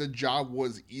felt like the job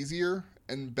was easier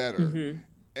and better.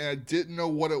 And I didn't know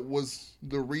what it was,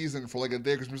 the reason for like a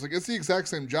day. Because it was like, it's the exact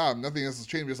same job. Nothing else has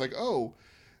changed. It's like, oh,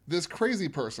 this crazy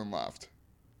person left.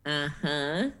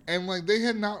 And like, they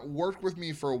had not worked with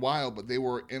me for a while, but they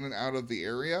were in and out of the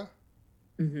area.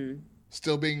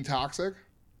 Still being toxic.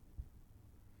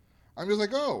 I'm just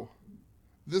like, oh,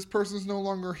 this person's no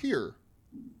longer here.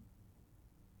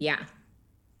 Yeah.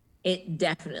 It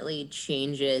definitely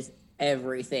changes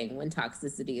everything when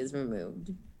toxicity is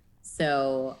removed.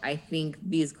 So I think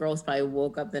these girls probably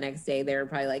woke up the next day. They were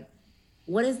probably like,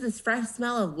 what is this fresh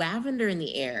smell of lavender in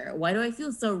the air? Why do I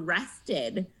feel so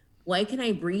rested? Why can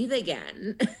I breathe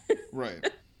again? Right.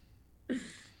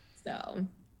 So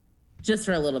just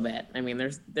for a little bit. I mean,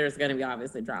 there's going to be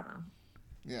obviously drama.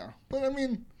 Yeah. But I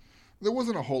mean, there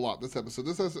wasn't a whole lot this episode.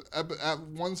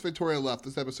 Once Victoria left,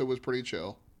 this episode was pretty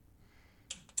chill.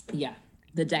 Yeah.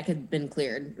 The deck had been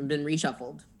cleared, been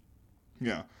reshuffled.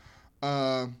 Yeah.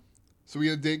 So we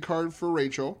had a date card for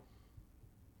Rachel.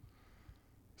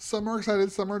 Some are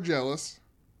excited, some are jealous.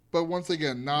 But once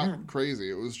again, not crazy.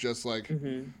 It was just like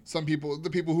the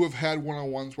people who have had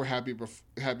one-on-ones were happy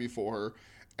for her.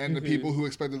 And the people who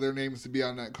expected their names to be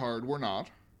on that card were not.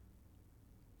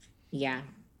 Yeah.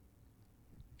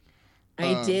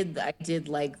 I did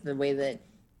like the way that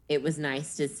it was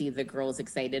nice to see the girls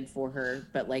excited for her,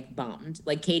 but like bummed.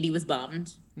 Like Katie was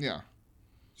bummed. Yeah.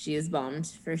 She is bummed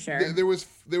for sure. There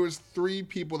was 3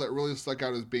 people that really stuck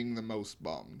out as being the most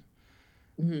bummed.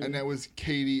 And that was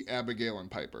Katie, Abigail,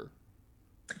 and Piper.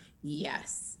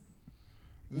 Yes.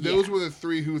 Those were the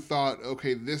 3 who thought,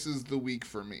 okay, this is the week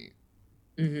for me.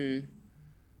 And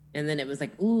then it was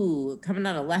like, ooh, coming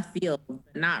out of left field,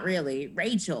 but not really.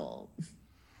 Rachel.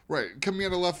 Right. Coming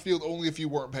out of left field only if you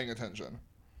weren't paying attention.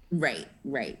 Right.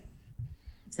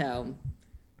 So,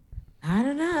 I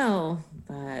don't know,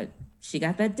 but she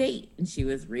got that date, and she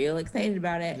was real excited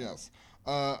about it. Yes.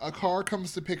 A car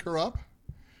comes to pick her up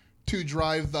to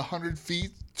drive the 100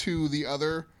 feet to the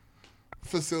other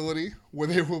facility where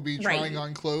they will be trying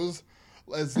on clothes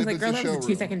as if it's a showroom. That was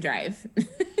a 2-second drive.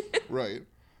 Right.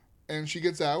 And she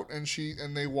gets out and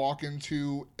they walk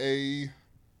into a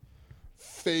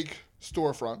fake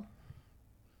storefront.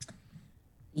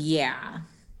 Yeah.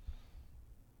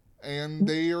 And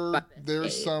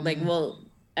there's some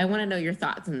I want to know your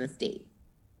thoughts on this date.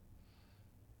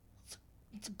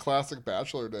 It's a classic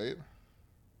bachelor date.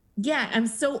 Yeah, I'm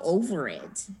so over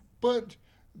it. But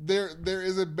there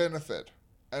is a benefit,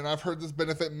 and I've heard this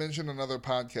benefit mentioned on other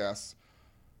podcasts.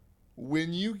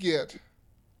 When you get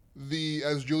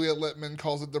as Juliet Littman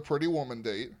calls it, the pretty woman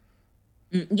date.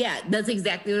 Yeah, that's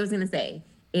exactly what I was going to say.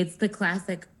 It's the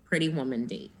classic pretty woman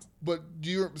date. But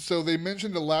so they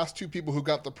mentioned the last 2 people who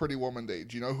got the pretty woman date.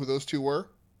 Do you know who those 2 were?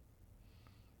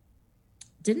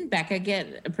 Didn't Becca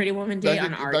get a pretty woman date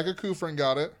on our... Becca Kufrin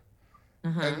got it,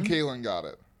 and Kaylin got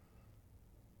it.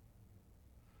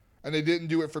 And they didn't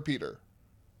do it for Peter.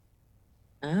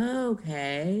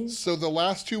 Okay. So the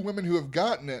last 2 women who have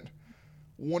gotten it,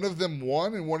 one of them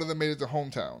won and one of them made it to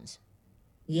hometowns.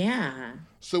 Yeah.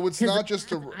 So it's not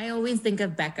just I always think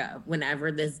of Becca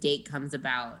whenever this date comes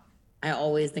about. I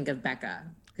always think of Becca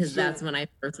because that's when I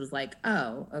first was like,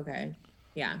 oh, okay.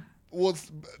 Yeah. Well,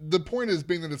 the point is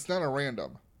being that it's not a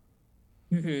random.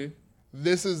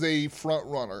 This is a front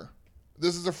runner.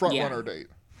 This is a front runner date.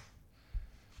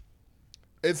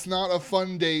 It's not a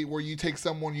fun date where you take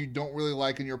someone you don't really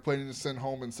like and you're planning to send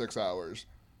home in 6 hours.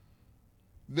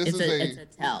 It's a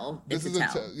tell. This is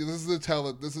a tell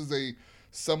that this is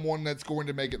someone that's going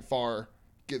to make it far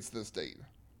gets this date.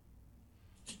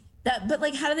 But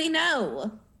like, how do they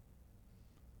know?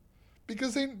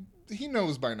 Because he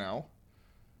knows by now.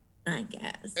 I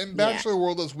guess. And Bachelor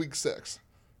World is week 6.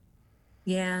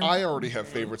 Yeah. I already have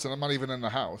favorites, and I'm not even in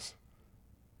the house.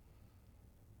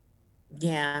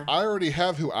 Yeah. I already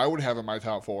have who I would have in my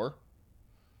top 4.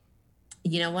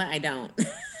 You know what? I don't.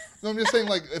 No, I'm just saying,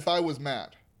 like, if I was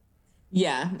Matt.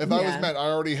 Yeah. If I was Matt,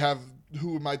 I already have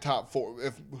who my top 4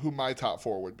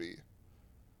 would be.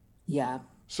 Yeah.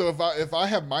 So if I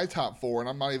have my top 4 and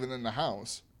I'm not even in the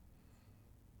house.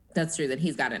 That's true. That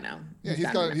he's got to know. Yeah,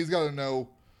 he's got to know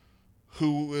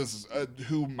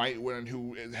who might win and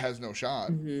who has no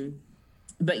shot.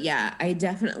 But yeah, I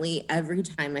definitely, every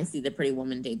time I see the pretty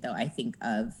woman date, though, I think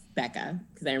of Becca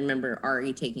because I remember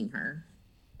Ari taking her.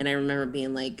 And I remember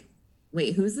being like,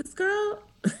 wait, who's this girl?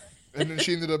 And then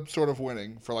she ended up sort of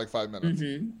winning for like 5 minutes.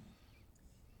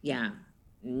 Yeah.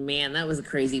 Man, that was a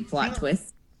crazy plot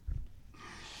twist.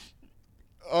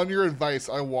 On your advice,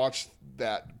 I watched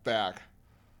that back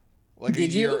like a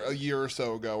year or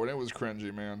so ago, and it was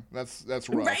cringy, man. That's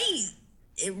rough. Right.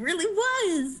 It really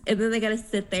was. And then they got to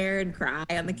sit there and cry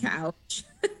on the couch.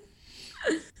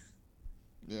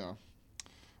 Yeah.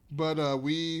 But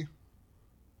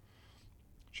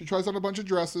she tries on a bunch of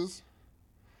dresses.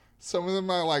 Some of them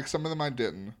I like, some of them I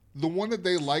didn't. The one that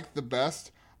they liked the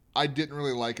best, I didn't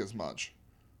really like as much.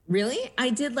 Really? I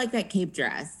did like that cape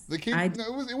dress. The cape,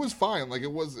 it was fine. Like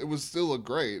it was still a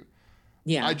great.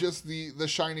 Yeah. I just the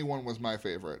shiny one was my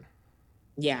favorite.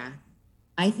 Yeah.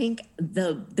 I think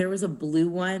there was a blue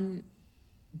one.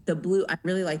 The blue, I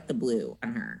really liked the blue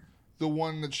on her. The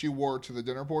one that she wore to the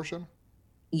dinner portion?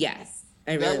 Yes.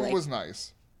 I really that one was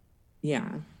nice. Yeah.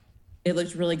 It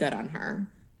looked really good on her.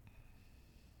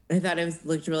 I thought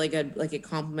looked really good. Like it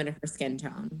complemented her skin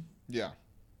tone. Yeah.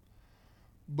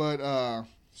 But,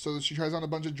 so she tries on a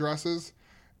bunch of dresses,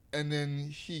 and then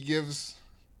he gives,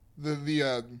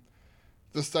 the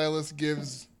stylist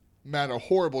gives Matt a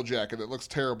horrible jacket that looks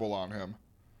terrible on him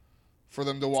for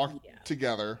them to walk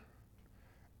together.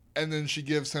 And then he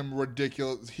gives her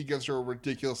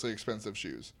ridiculously expensive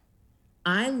shoes.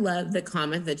 I love the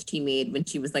comment that she made when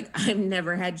she was like, I've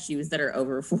never had shoes that are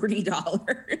over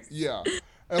 $40. Yeah.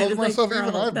 And I was myself, like,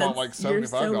 even I've bought like $75 you're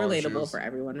so relatable shoes. for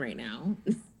everyone right now.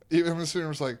 Even the student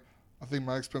was like, I think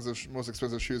my most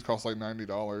expensive shoes cost like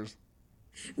 $90.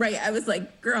 Right. I was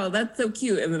like, girl, that's so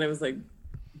cute. And then I was like,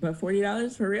 but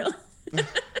 $40 for real?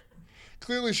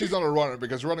 Clearly she's not a runner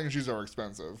because running shoes are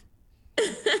expensive.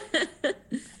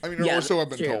 I mean, or so I've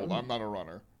been told. I'm not a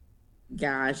runner.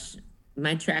 Gosh,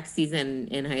 my track season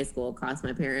in high school cost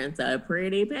my parents a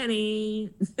pretty penny.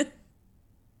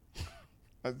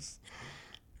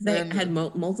 They had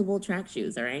multiple track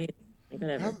shoes, all right?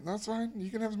 Like that's fine.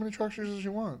 You can have as many track shoes as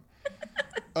you want.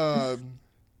 I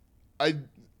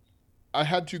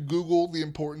had to Google the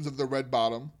importance of the red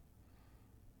bottom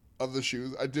of the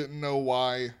shoes. I didn't know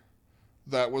why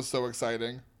that was so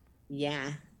exciting.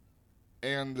 Yeah.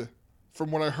 And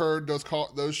from what I heard,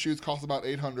 those shoes cost about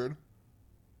 $800.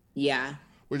 Yeah.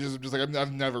 Which is just like,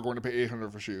 I'm never going to pay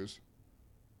 $800 for shoes.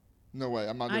 No way.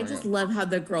 I'm not doing it. I just love how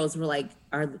the girls were like,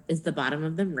 is the bottom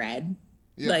of them red?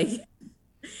 Yeah. Like,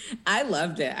 I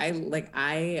loved it. I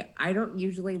don't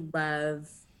usually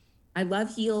I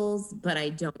love heels, but I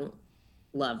don't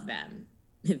love them,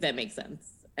 if that makes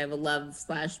sense. I have a love /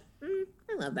 I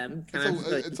love them.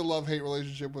 It's a love-hate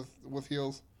relationship with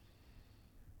heels.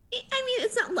 I mean,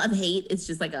 it's not love-hate. It's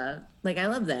just like I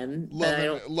love them.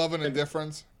 Love and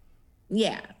indifference.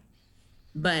 Yeah.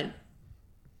 But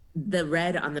the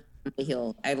red on the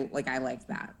heel, I like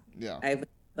that. Yeah.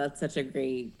 That's such a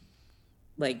great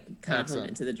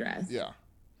compliment to the dress. Yeah.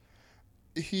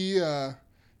 She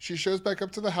shows back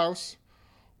up to the house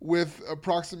with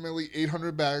approximately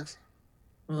 800 bags.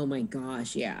 Oh my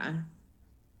gosh, yeah.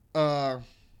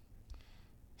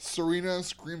 Serena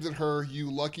screams at her, "You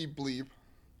lucky bleep."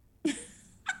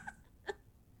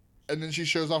 And then she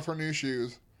shows off her new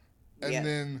shoes. And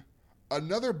then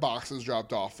another box is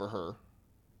dropped off for her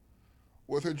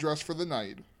with her dress for the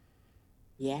night.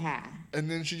 Yeah. And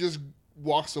then she just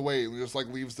walks away and just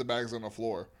leaves the bags on the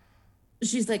floor.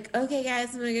 She's like, okay,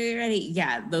 guys, I'm going to get ready.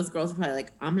 Yeah, those girls are probably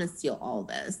like, I'm going to steal all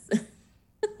this.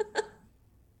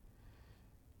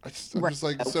 I'm just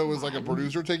like, so is a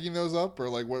producer taking those up? Or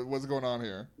what's going on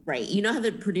here? Right. You know how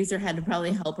the producer had to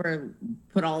probably help her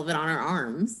put all of it on her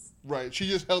arms? Right. She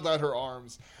just held out her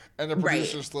arms and the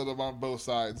producer slid them on both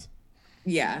sides.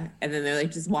 Yeah. And then they're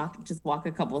like, just walk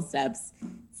a couple steps,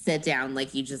 sit down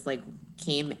like you just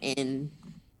came in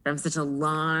from such a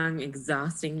long,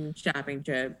 exhausting shopping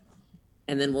trip.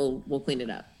 And then we'll clean it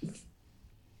up.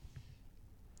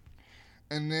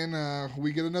 And then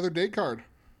we get another date card.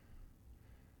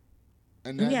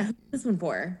 And who's this one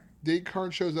for? Date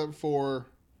card shows up for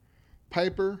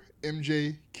Piper,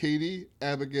 MJ, Katie,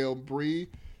 Abigail, Bree,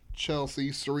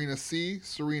 Chelsea, Serena C,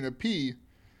 Serena P,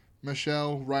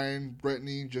 Michelle, Ryan,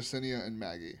 Brittany, Jasenia, and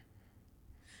Maggie.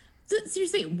 So,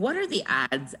 seriously, what are the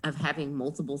odds of having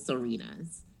multiple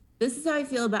Serenas? This is how I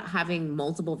feel about having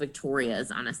multiple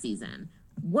Victorias on a season.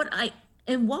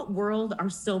 In what world are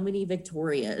so many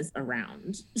Victorias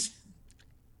around?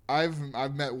 I've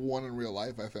met one in real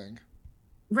life, I think.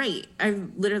 Right. I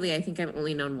think I've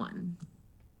only known one.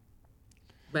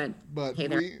 But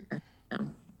hey,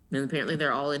 and apparently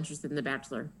they're all interested in The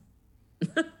Bachelor.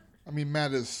 I mean,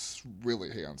 Matt is really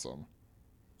handsome.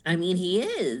 I mean, he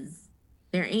is.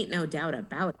 There ain't no doubt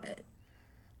about it.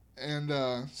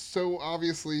 And so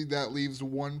obviously that leaves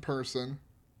one person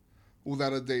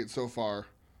without a date so far.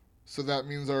 So that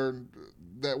means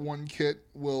that one kit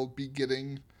will be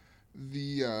getting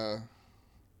the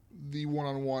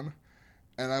one-on-one,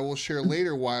 and I will share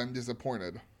later why I'm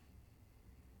disappointed.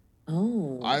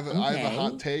 Oh, I have a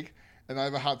hot take, and I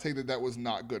have a hot take that was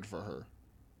not good for her.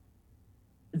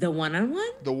 The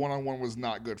one-on-one? The one-on-one was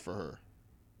not good for her.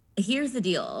 Here's the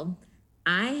deal.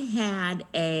 I had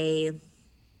a...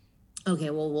 Okay,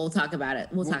 well, we'll talk about it.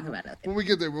 We'll talk about it. When we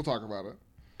get there, we'll talk about it.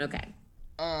 Okay.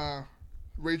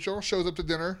 Rachel shows up to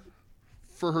dinner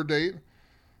for her date.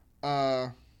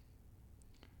 They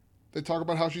talk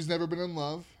about how she's never been in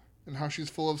love and how she's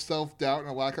full of self-doubt and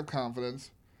a lack of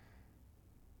confidence.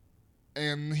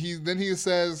 And he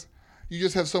says, "You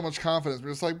just have so much confidence." But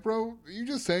it's like, bro, you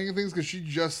just saying things because she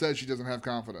just said she doesn't have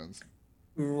confidence.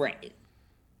 Right.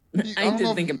 I I don't know did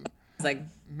if think about it. It's like,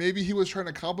 maybe he was trying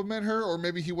to compliment her, or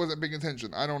maybe he wasn't paying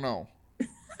attention. I don't know.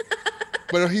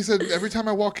 But he said, every time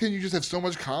I walk in, you just have so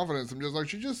much confidence. I'm just like,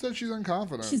 she just said she's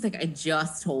unconfident. she's like, I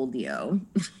just told you.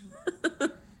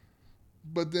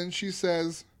 But then she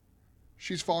says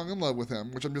she's falling in love with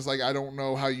him, which I'm just like, I don't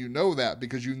know how you know that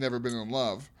because you've never been in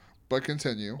love. But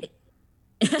continue.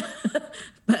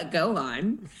 But go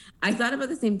on. I thought about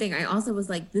the same thing. I also was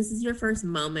like, this is your first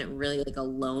moment really like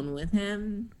alone with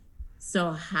him.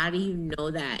 So how do you know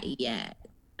that yet?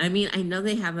 I mean, I know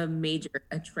they have a major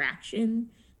attraction.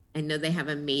 I know they have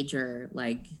a major,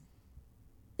 like,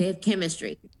 they have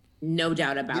chemistry. No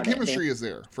doubt about The it. chemistry is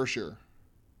there, for sure.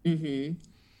 Mm-hmm.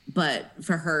 But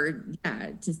for her, yeah,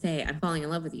 to say, I'm falling in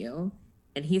love with you.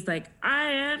 And he's like, I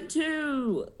am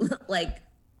too. Like,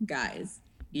 guys,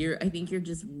 I think you're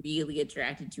just really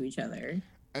attracted to each other.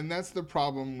 And that's the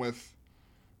problem with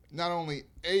not only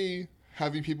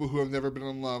having people who have never been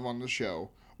in love on the show,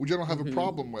 which I don't have a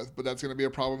problem with, but that's going to be a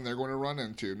problem they're going to run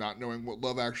into, not knowing what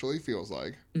love actually feels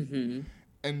like.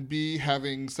 And B,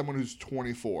 having someone who's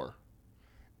 24.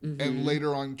 And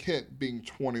later on, Kit being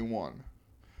 21.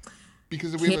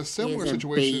 Because we have a similar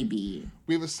situation. Baby.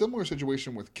 We have a similar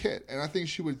situation with Kit, and I think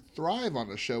she would thrive on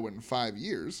the show in 5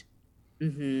 years.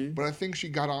 But I think she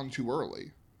got on too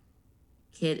early.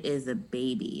 Kit is a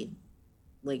baby.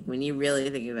 Like, when you really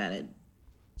think about it,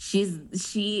 she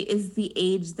is the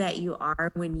age that you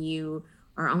are when you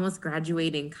are almost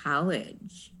graduating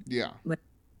college. Yeah. Like,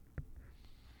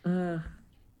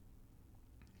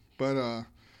 But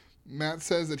Matt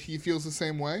says that he feels the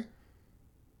same way.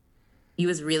 He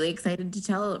was really excited to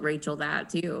tell Rachel that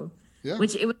too. Yeah.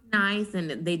 Which it was nice, and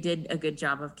they did a good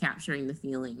job of capturing the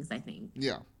feelings, I think.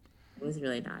 Yeah. It was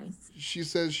really nice. She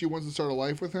says she wants to start a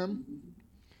life with him.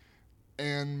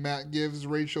 And Matt gives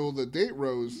Rachel the date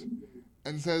rose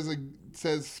and says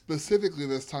specifically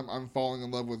this time, I'm falling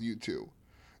in love with you too.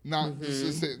 Not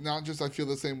just I feel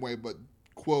the same way, but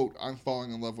quote, I'm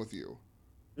falling in love with you.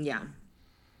 Yeah.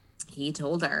 He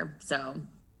told her. So,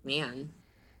 man.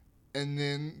 And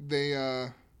then they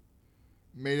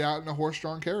made out in a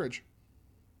horse-drawn carriage.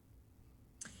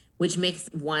 Which makes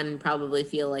one probably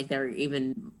feel like they're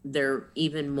even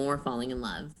more falling in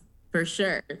love. For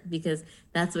sure. Because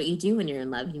that's what you do when you're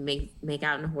in love. You make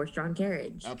out in a horse-drawn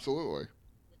carriage. Absolutely.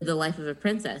 The life of a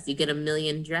princess. You get a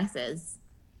million dresses.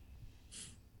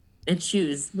 And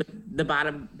shoes with the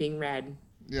bottom being red.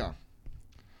 Yeah.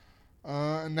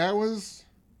 And that was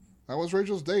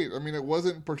Rachel's date. I mean, it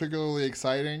wasn't particularly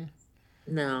exciting.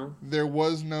 No. There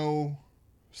was no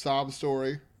sob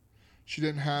story. She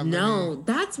didn't have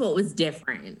that's what was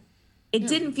different. It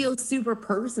didn't feel super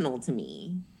personal to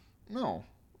me. No.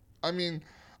 I mean,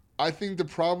 I think the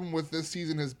problem with this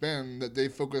season has been that they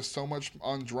focus so much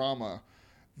on drama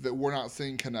that we're not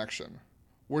seeing connection.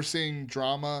 We're seeing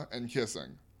drama and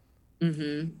kissing.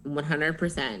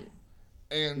 100%.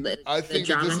 And I think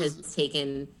the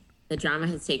drama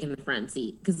has taken the front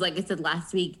seat. Because like I said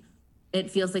last week, it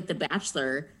feels like The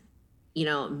Bachelor,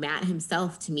 Matt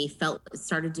himself to me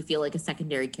started to feel like a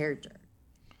secondary character.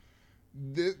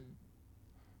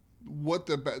 What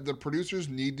the producers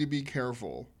need to be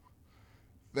careful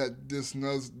that this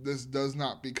does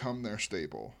not become their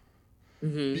staple.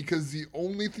 Because the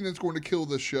only thing that's going to kill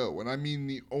the show, and I mean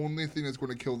the only thing that's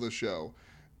going to kill the show,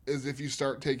 is if you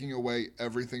start taking away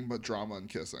everything but drama and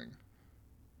kissing.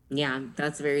 Yeah,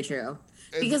 that's very true.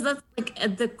 Because that's like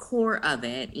at the core of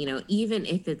it, even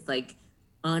if it's like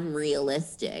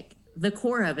unrealistic, the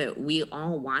core of it, we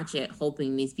all watch it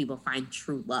hoping these people find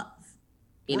true love,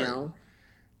 you know?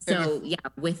 So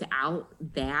without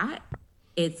that,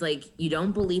 it's like you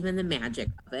don't believe in the magic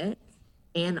of it.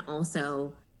 And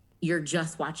also you're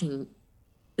just watching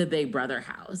the Big Brother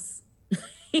house,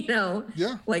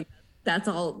 Yeah. Like that's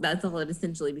all it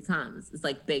essentially becomes. It's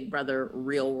like Big Brother,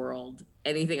 real world,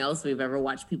 anything else we've ever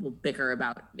watched people bicker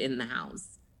about in the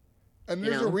house. And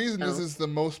there's a reason this is the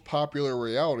most popular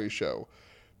reality show,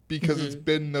 because it's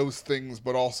been those things,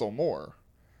 but also more.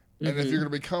 And if you're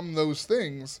going to become those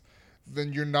things,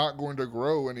 then you're not going to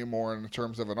grow anymore in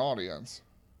terms of an audience.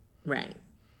 Right.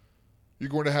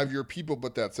 You're going to have your people,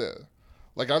 but that's it.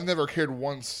 Like, I've never cared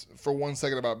for 1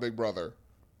 second about Big Brother.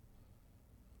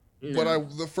 No.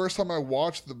 But the first time I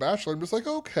watched The Bachelor, I'm just like,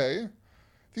 okay,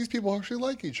 these people actually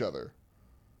like each other.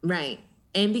 Right.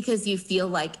 And because you feel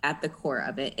like at the core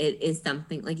of it, it is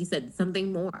something, like you said,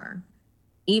 something more.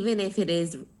 Even if it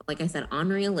is, like I said,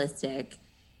 unrealistic,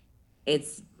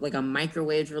 it's like a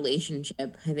microwave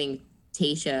relationship. I think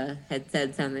Tayshia had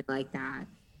said something like that.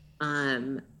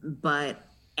 But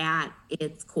at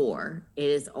its core,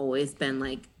 it has always been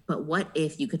like, but what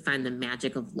if you could find the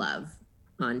magic of love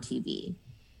on TV.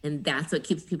 And that's what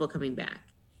keeps people coming back.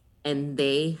 And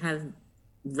they have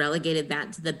relegated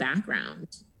that to the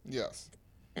background. Yes.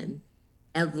 And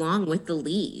along with the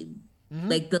lead. Mm-hmm.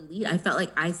 Like the lead, I felt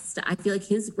like I feel like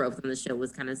his growth on the show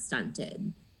was kind of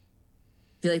stunted.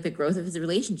 I feel like the growth of his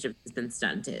relationship has been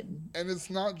stunted. And it's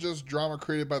not just drama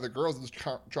created by the girls, it's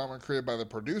drama created by the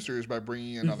producers by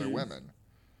bringing in other women.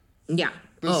 Yeah.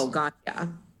 Oh, God, yeah.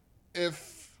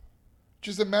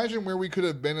 Just imagine where we could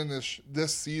have been in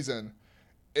this season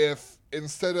if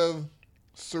instead of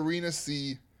Serena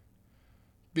C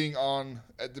being on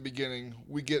at the beginning,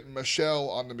 we get Michelle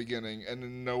on the beginning and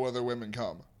then no other women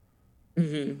come.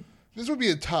 Mm-hmm. This would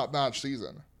be a top-notch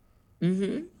season.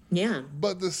 Mm-hmm. Yeah.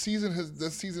 But this season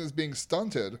is being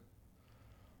stunted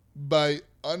by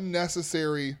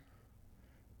unnecessary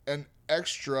and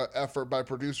extra effort by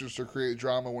producers to create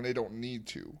drama when they don't need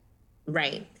to.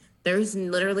 Right. There's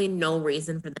literally no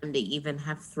reason for them to even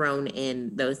have thrown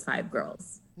in those 5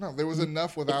 girls. No, there was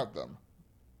enough without them.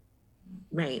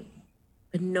 Right.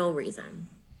 But no reason.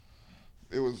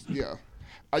 It was, yeah.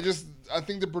 I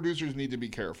think the producers need to be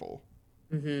careful.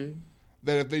 Mm-hmm.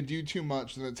 That if they do too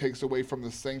much, then it takes away from the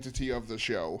sanctity of the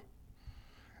show.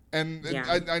 And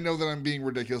yeah. I know that I'm being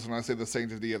ridiculous when I say the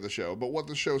sanctity of the show, but what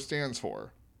the show stands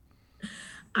for.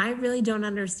 I really don't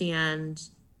understand.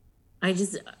 I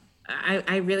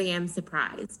really am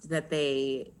surprised that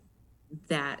they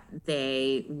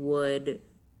would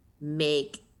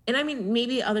make, and I mean,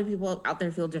 maybe other people out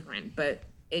there feel different, but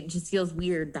it just feels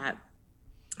weird that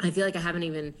I feel like I haven't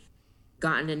even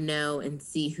gotten to know and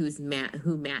see who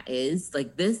Matt is.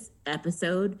 Like, this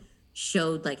episode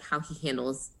showed like how he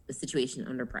handles the situation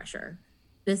under pressure.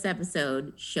 This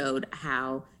episode showed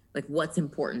how, like, what's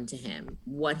important to him,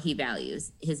 what he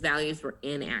values. His values were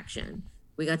in action.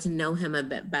 We got to know him a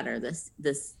bit better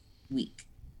this week.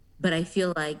 But I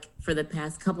feel like for the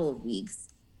past couple of weeks,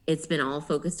 it's been all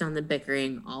focused on the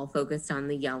bickering, all focused on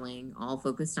the yelling, all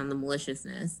focused on the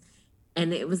maliciousness.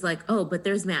 And it was like, oh, but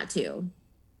there's Matt too.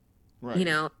 Right. You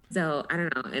know, so I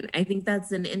don't know. And I think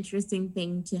that's an interesting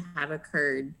thing to have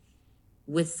occurred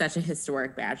with such a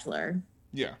historic Bachelor.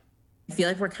 Yeah. I feel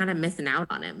like we're kind of missing out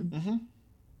on him. Mm-hmm.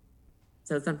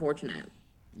 So it's unfortunate.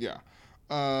 Yeah.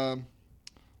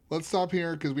 Let's stop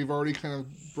here because we've already kind of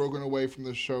broken away from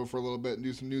the show for a little bit and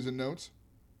do some news and notes.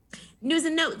 News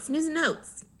and notes.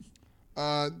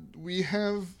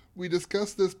 We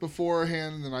discussed this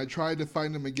beforehand, and I tried to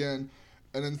find them again,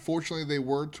 and unfortunately they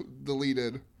were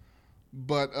deleted.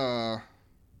 But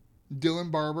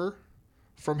Dylan Barber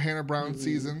from Hannah Brown's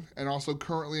season, and also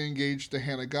currently engaged to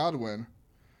Hannah Godwin,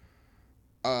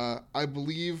 I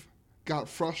believe got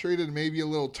frustrated and maybe a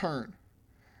little turned,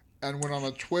 and went on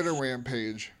a Twitter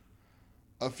rampage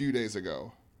a few days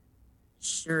ago.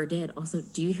 Sure did. Also,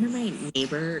 do you hear my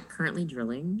neighbor currently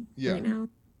drilling right now?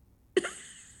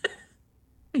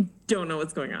 I don't know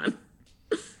what's going on.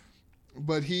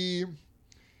 But he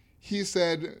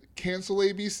said, cancel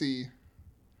ABC,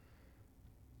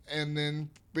 and then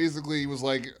basically was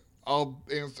like, I'm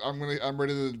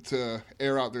ready to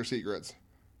air out their secrets.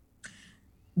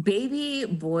 Baby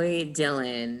boy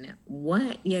Dylan,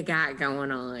 what you got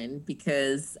going on?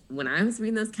 Because when I was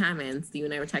reading those comments, you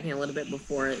and I were talking a little bit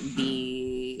before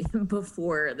the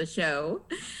show.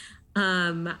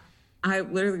 I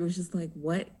literally was just like,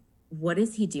 what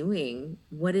is he doing?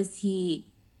 What is he,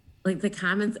 like, the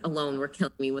comments alone were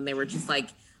killing me when they were just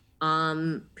like,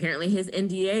 apparently his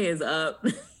NDA is up.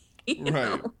 You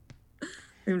know?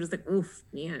 They were just like, oof,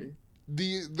 man.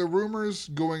 The rumors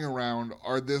going around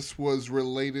are this was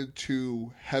related to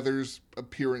Heather's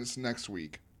appearance next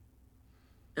week.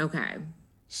 Okay.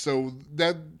 So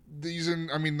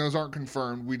those aren't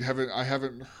confirmed. I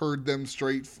haven't heard them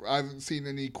straight. I haven't seen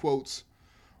any quotes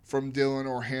from Dylan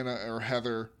or Hannah or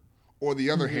Heather or the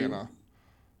other Hannah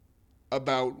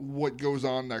about what goes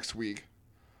on next week.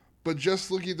 But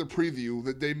just looking at the preview,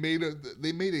 that they made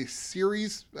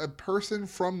a person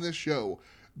from this show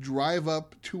drive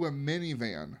up to a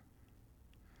minivan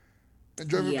and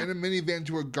drive in a minivan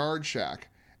to a guard shack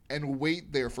and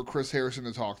wait there for Chris Harrison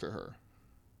to talk to her.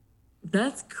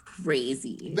 That's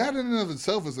crazy. That in and of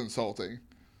itself is insulting.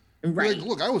 Right. Like,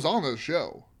 look, I was on the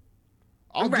show.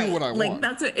 I'll do what I want. Like,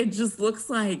 that's what it just looks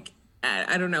like.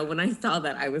 I don't know. When I saw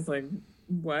that, I was like,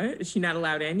 what? Is she not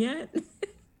allowed in yet?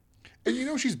 And you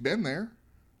know she's been there.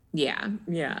 Yeah.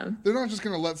 They're not just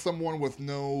going to let someone with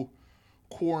no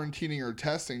quarantining or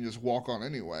testing just walk on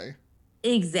anyway.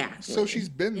 Exactly. So she's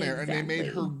been there, and they made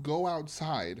her go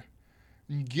outside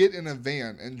and get in a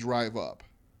van and drive up.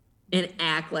 And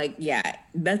act like,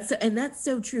 that's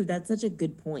so true. That's such a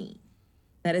good point.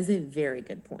 That is a very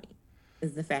good point.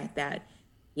 Is the fact that,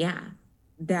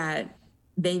 that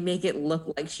they make it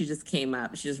look like she just came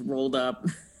up. She just rolled up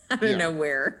out of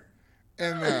nowhere.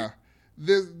 And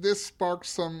this sparked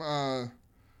some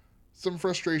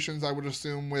frustrations, I would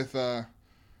assume, with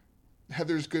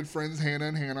Heather's good friends Hannah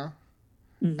and Hannah.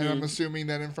 Mm-hmm. And I'm assuming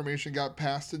that information got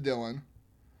passed to Dylan.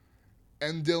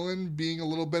 And Dylan, being a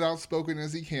little bit outspoken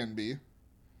as he can be,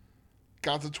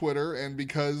 got to Twitter, and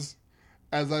because,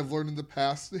 as I've learned in the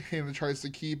past, Hannah tries to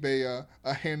keep a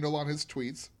handle on his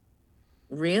tweets.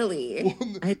 Really? Well,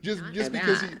 just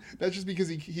because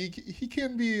he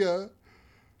can be a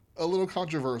little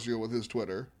controversial with his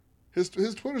Twitter. His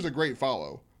Twitter's a great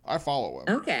follow. I follow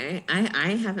him. Okay,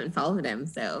 I haven't followed him,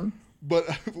 so. But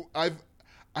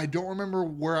I don't remember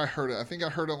where I heard it. I think I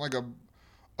heard it like a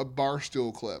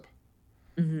Barstool clip.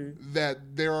 Mm-hmm. That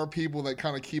there are people that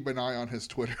kind of keep an eye on his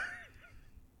Twitter.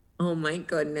 Oh my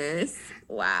goodness!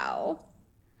 Wow.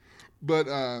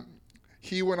 But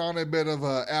he went on a bit of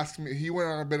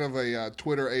a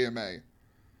Twitter AMA.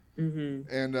 Mm-hmm.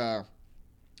 And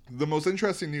the most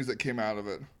interesting news that came out of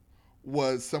it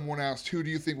was someone asked, "Who do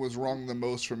you think was wrong the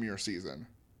most from your season?"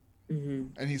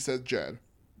 Mm-hmm. And he said Jed.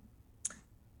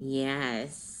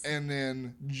 Yes. And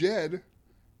then Jed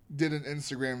did an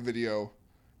Instagram video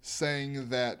saying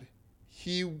that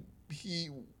he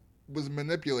was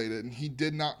manipulated and he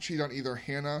did not cheat on either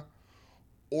Hannah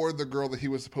or the girl that he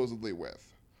was supposedly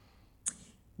with.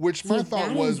 Which my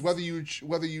thought was, whether you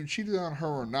cheated on her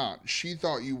or not, she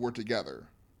thought you were together.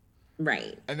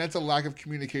 Right. And that's a lack of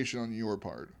communication on your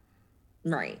part.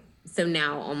 Right. So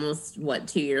now, almost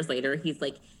 2 years later, he's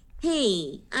like,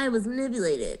 "Hey, I was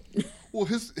manipulated." Well,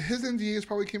 his NDAs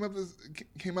probably came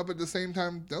up at the same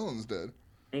time Dylan's did.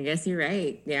 I guess you're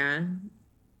right. Yeah,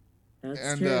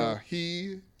 that's true.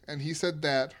 He said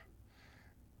that,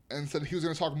 and said he was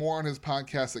going to talk more on his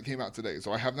podcast that came out today.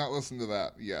 So I have not listened to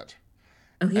that yet.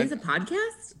 Oh, he has a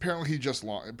podcast? Apparently he just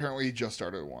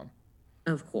started one.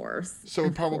 Of course. So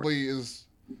it probably is.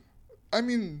 I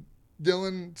mean,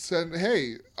 Dylan said,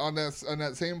 "Hey, on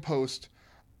that same post,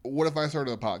 what if I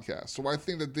started a podcast?" So I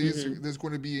think that there's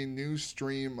going to be a new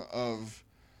stream of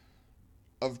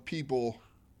people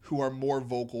who are more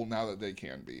vocal now that they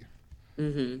can be.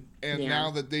 Mm-hmm. And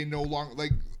now that they no longer,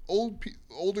 like,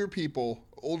 older people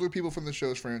from the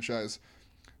show's franchise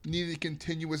need a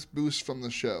continuous boost from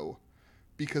the show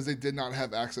because they did not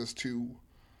have access to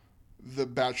the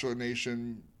Bachelor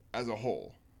Nation as a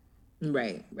whole.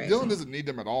 Right. Dylan doesn't need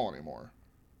them at all anymore.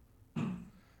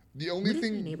 The only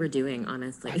thing my neighbor doing,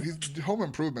 honestly? Home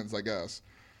improvements, I guess.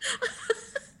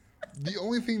 The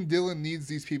only thing Dylan needs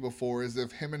these people for is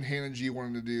if him and Hannah G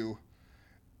wanted to do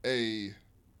a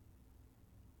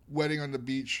wedding on the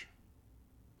beach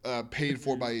paid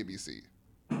for by ABC.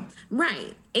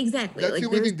 Right, exactly. That's the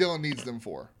only thing Dylan needs them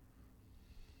for.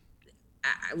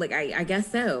 I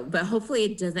guess so. But hopefully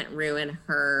it doesn't ruin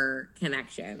her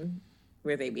connection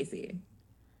with ABC.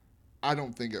 I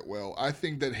don't think it will. I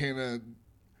think that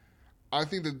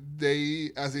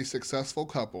they, as a successful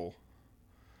couple,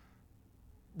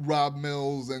 Rob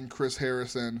Mills and Chris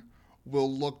Harrison,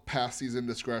 will look past these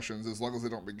indiscretions as long as they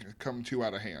don't become too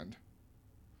out of hand.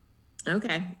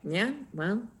 Okay. Yeah.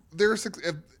 Well,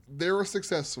 if they're a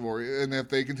success story, and if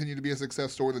they continue to be a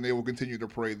success story, then they will continue to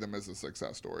parade them as a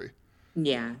success story.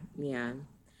 Yeah.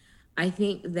 I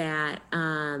think that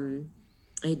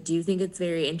I do think it's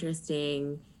very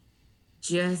interesting.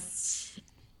 Just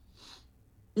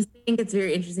think it's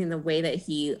very interesting the way that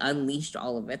he unleashed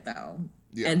all of it, though.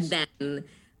 Yes. And then,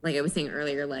 like I was saying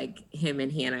earlier, like him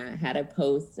and Hannah had a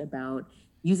post about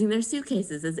using their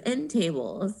suitcases as end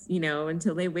tables,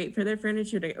 until they wait for their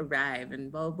furniture to arrive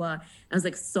and blah, blah. I was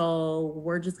like, so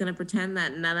we're just going to pretend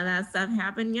that none of that stuff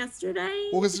happened yesterday?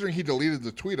 Well, considering he deleted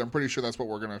the tweet, I'm pretty sure that's what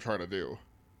we're going to try to do.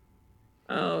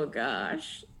 Oh,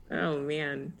 gosh. Oh,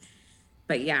 man.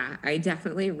 But yeah, I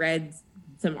definitely read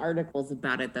some articles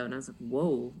about it, though, and I was like,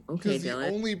 whoa, okay, Dylan. The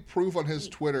only proof on his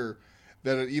Twitter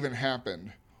that it even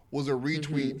happened was a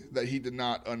retweet that he did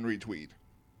not unretweet.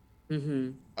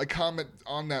 Mm-hmm. A comment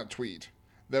on that tweet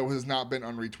that has not been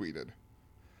unretweeted.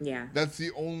 Yeah. That's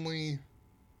the only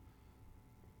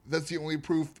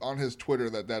proof on his Twitter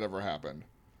that ever happened.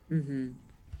 Mm-hmm.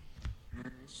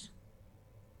 Gosh.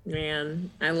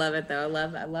 Man, I love it though.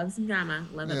 I love some drama.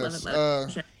 Love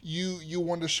it. You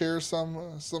want to share some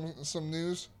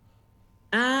news?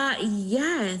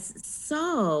 Yes.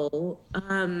 So,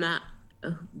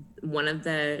 one of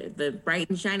the bright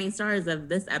and shining stars of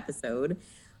this episode,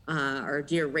 our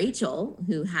dear Rachel,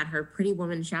 who had her Pretty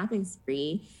Woman shopping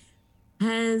spree,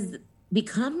 has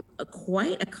become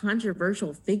quite a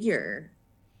controversial figure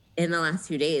in the last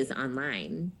few days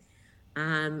online.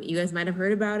 You guys might have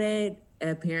heard about it.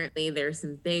 Apparently, there's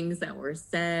some things that were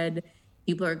said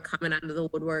People are coming out of the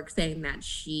woodwork saying that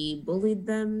she bullied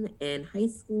them in high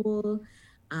school.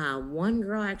 One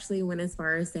girl actually went as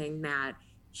far as saying that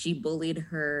she bullied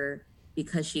her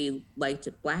because she liked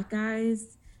black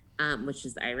guys, which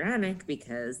is ironic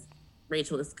because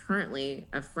Rachel is currently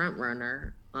a front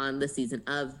runner on the season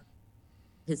of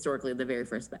historically the very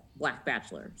first Black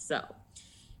Bachelor. So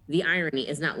the irony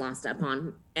is not lost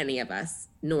upon any of us,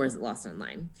 nor is it lost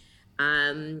online.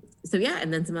 So yeah,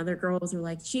 and then some other girls were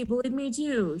like, she bullied me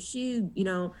too. She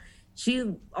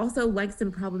also liked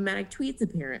some problematic tweets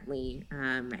apparently.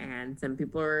 And some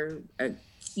people are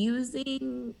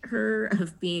accusing her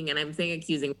of being, and I'm saying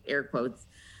accusing with air quotes,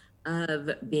 of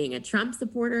being a Trump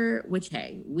supporter, which,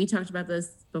 hey, we talked about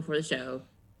this before the show.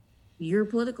 Your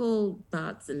political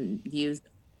thoughts and views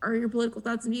are your political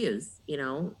thoughts and views. You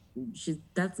know,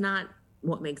 that's not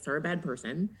what makes her a bad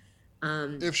person.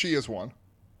 If she is one.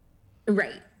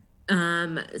 Right.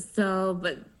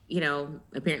 But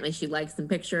apparently she liked some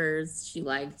pictures. She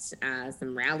liked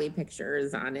some rally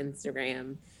pictures on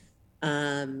Instagram.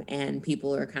 And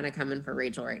people are kind of coming for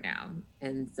Rachel right now.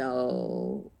 And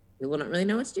so people don't really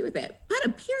know what to do with it. But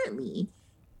apparently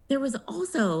there was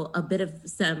also a bit of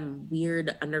some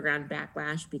weird underground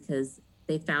backlash because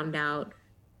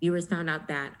viewers found out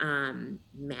that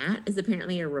Matt is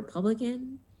apparently a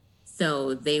Republican.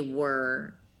 So they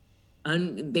were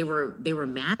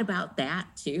mad about that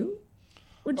too,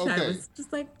 which I was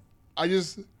just like,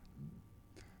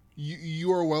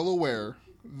 you are well aware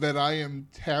that I am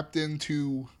tapped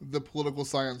into the political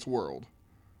science world.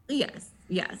 Yes.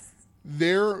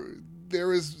 There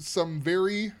is some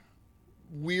very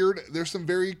there's some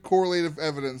very correlative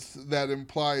evidence that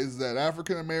implies that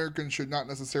African Americans should not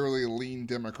necessarily lean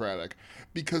Democratic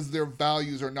because their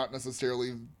values are not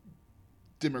necessarily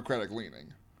Democratic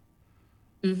leaning.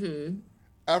 Mm-hmm.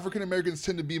 African Americans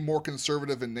tend to be more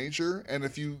conservative in nature, and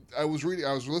I was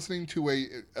listening to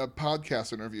a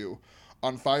podcast interview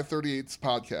on 538's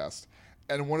podcast,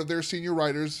 and one of their senior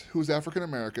writers, who's African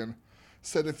American,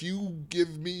 said if you give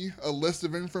me a list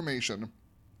of information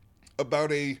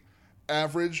about a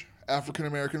average African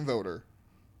American voter,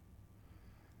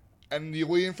 and the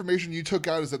only information you took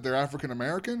out is that they're African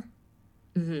American,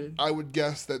 mm-hmm. I would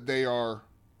guess that they are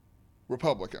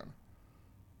Republican.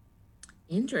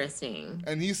 Interesting.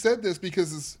 And he said this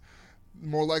because it's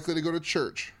more likely to go to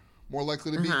church, more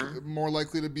likely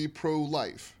to be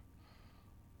pro-life,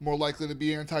 more likely to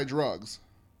be anti-drugs.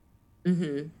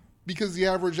 Mm-hmm. Because the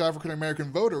average African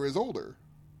American voter is older.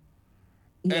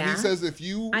 Yeah. And he says if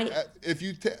you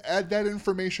add that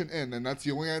information in, and that's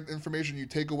the only information you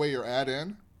take away or add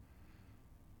in,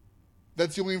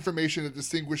 that's the only information that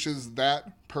distinguishes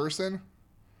that person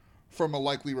from a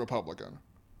likely Republican.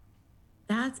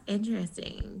 That's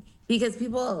interesting because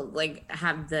people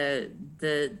have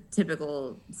the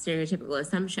typical stereotypical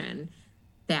assumption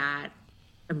that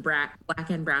black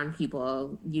and brown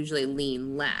people usually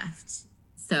lean left.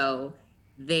 So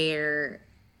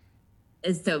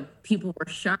people were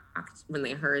shocked when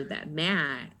they heard that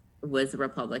Matt was a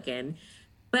Republican,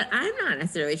 but I'm not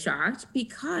necessarily shocked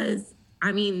because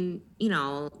looking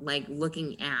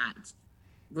at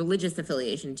religious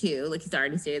affiliation too, he's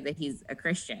already stated that he's a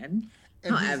Christian.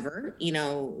 And however,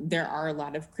 there are a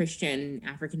lot of Christian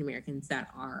African Americans that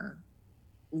are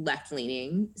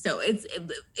left-leaning. So it's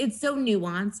so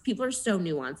nuanced. People are so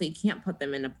nuanced that you can't put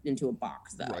them into a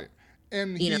box, though. Right.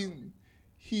 And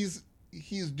he's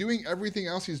doing everything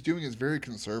else he's doing is very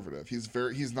conservative.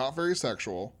 He's not very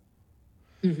sexual.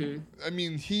 Mm-hmm. I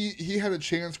mean, he had a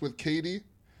chance with Katie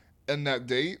and that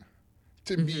date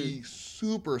to mm-hmm. be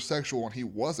super sexual, and he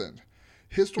wasn't.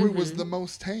 His story mm-hmm. was the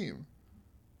most tame.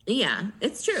 Yeah,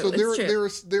 it's true. So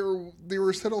there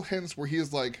were subtle hints where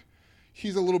he's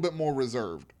a little bit more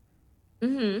reserved.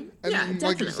 Mm-hmm. And yeah,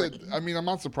 like you said, I'm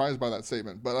not surprised by that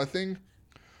statement, but I think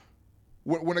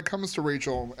when it comes to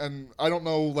Rachel, and I don't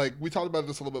know, we talked about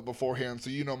this a little bit beforehand, so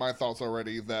you know my thoughts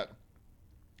already, that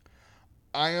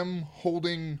I'm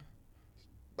holding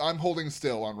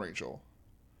still on Rachel.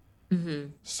 Mm-hmm.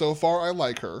 So far, I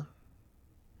like her.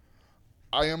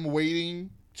 I am waiting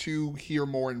to hear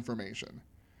more information.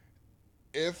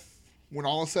 If, when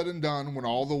all is said and done, when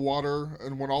all the water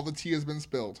and when all the tea has been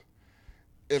spilled,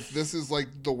 if this is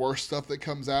the worst stuff that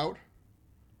comes out,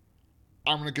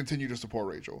 I'm going to continue to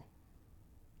support Rachel.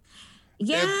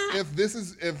 Yeah. If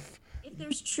there's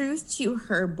truth to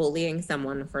her bullying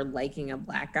someone for liking a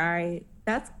black guy,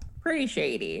 that's pretty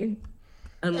shady.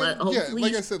 Hopefully,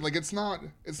 like I said, it's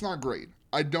not great.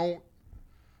 I don't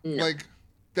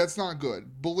that's not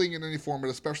good. Bullying in any form, but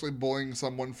especially bullying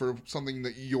someone for something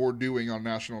that you're doing on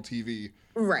national TV,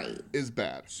 right, is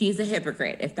bad. She's a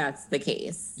hypocrite if that's the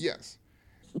case. Yes.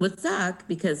 would suck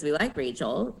because we like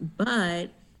Rachel,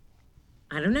 but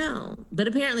I don't know. But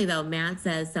apparently, though, Matt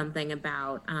says something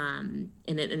about in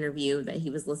an interview that he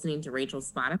was listening to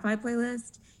Rachel's Spotify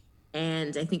playlist.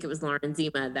 And I think it was Lauren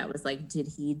Zima that was like, did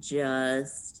he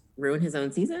just ruin his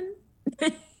own season?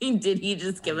 Did he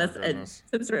just give us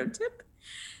some sort of tip?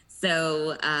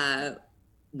 So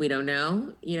we don't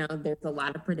know. You know, there's a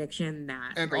lot of prediction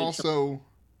that. And Rachel...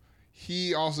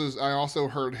 I also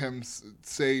heard him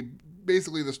say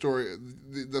basically the story,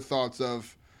 the thoughts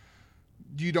of,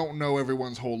 you don't know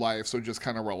everyone's whole life, so just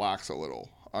kind of relax a little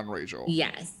on Rachel.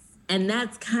 Yes. And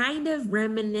that's kind of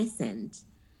reminiscent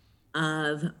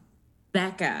of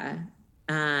Becca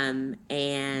and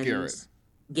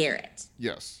Garrett.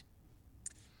 Yes.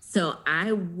 So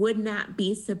I would not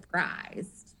be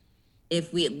surprised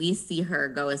if we at least see her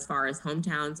go as far as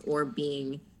hometowns or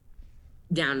being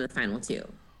down to the final two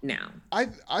now.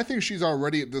 I think she's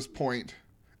already at this point,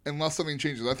 unless something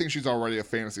changes, I think she's already a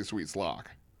fantasy suites lock.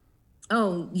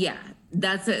 Oh yeah,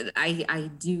 that's it. I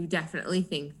do definitely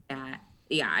think that.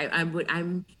 Yeah,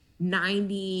 I'm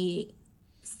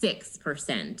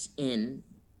 96% in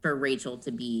for Rachel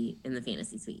to be in the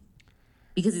fantasy suite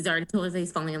because he's already told us that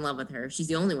he's falling in love with her. She's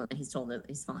the only one that he's told that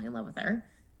he's falling in love with her.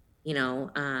 You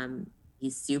know,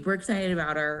 he's super excited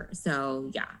about her.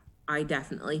 So yeah, I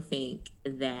definitely think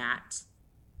that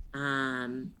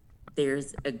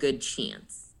there's a good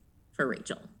chance for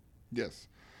Rachel. Yes.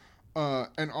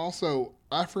 And also,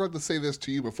 I forgot to say this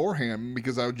to you beforehand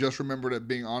because I just remembered it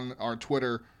being on our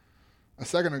Twitter a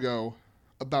second ago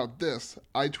about this.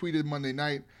 I tweeted Monday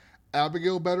night,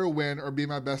 Abigail better win or be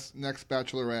my best next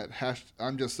bachelorette.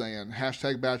 I'm just saying,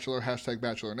 #Bachelor,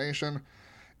 #Bachelor Nation.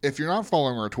 If you're not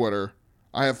following our Twitter,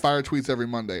 I have fire tweets every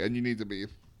Monday, and you need to be.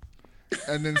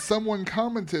 And then someone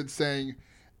commented saying,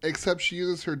 except she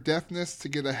uses her deafness to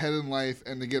get ahead in life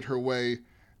and to get her way.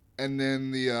 And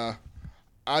then the...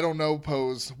 I don't know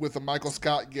pose with a Michael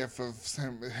Scott gif of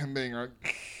him being like...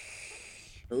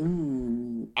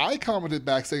 Ooh. I commented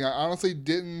back saying I honestly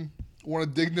didn't want to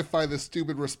dignify this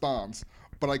stupid response,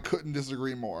 but I couldn't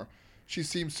disagree more. She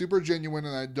seems super genuine,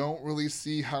 and I don't really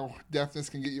see how deafness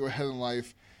can get you ahead in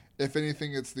life. If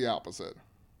anything, it's the opposite.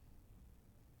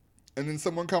 And then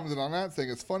someone commented on that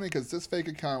saying, it's funny because this fake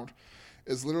account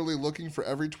is literally looking for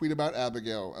every tweet about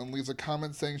Abigail and leaves a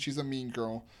comment saying she's a mean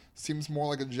girl. Seems more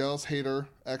like a jealous hater,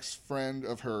 ex-friend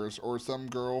of hers, or some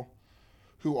girl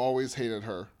who always hated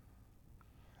her.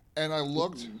 And I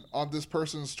looked on this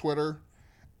person's Twitter,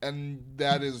 and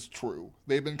that is true.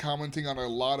 They've been commenting on a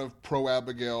lot of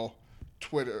pro-Abigail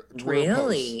Twitter really?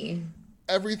 posts.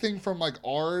 Everything from like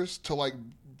ours to like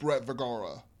Brett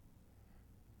Vergara.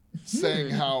 Saying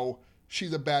how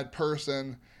she's a bad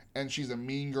person, and she's a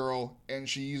mean girl, and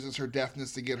she uses her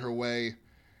deafness to get her way.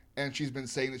 And she's been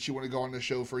saying that she wanted to go on the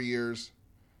show for years.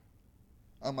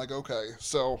 I'm like, okay.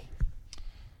 So,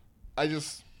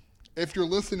 if you're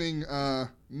listening,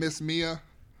 Miss Mia,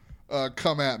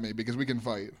 come at me because we can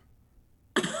fight.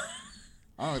 I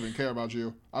don't even care about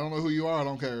you. I don't know who you are. I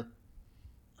don't care.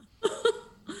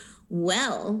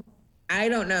 Well, I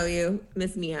don't know you,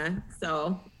 Miss Mia.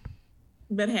 So,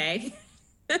 but hey.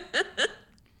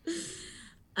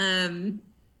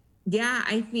 Yeah,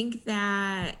 I think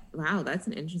that, wow, that's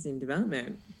an interesting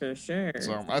development for sure.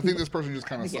 So I think this person just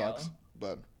kind of sucks,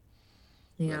 but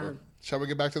yeah. Whatever. Shall we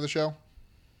get back to the show?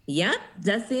 Yep,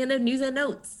 that's the end of news and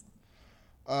notes.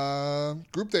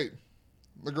 Group date.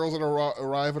 The girls that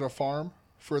arrive at a farm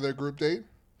for their group date,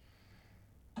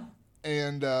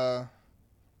 and they're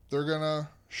gonna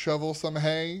shovel some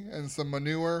hay and some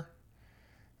manure,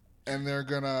 and they're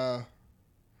gonna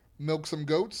milk some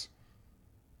goats.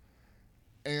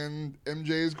 And MJ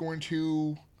is going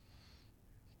to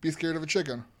be scared of a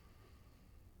chicken.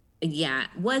 Yeah.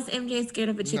 Was MJ scared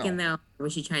of a chicken, though? Or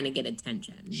was she trying to get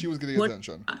attention? She was getting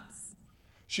attention.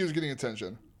 She was getting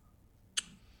attention.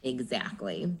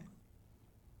 Exactly.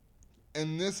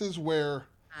 And this is where...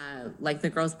 like the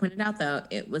girls pointed out, though,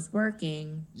 it was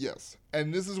working. Yes.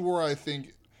 And this is where I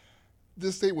think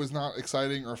this date was not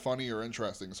exciting or funny or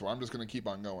interesting, so I'm just going to keep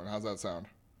on going. How's that sound?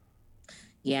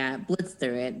 Yeah, blitz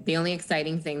through it. The only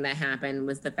exciting thing that happened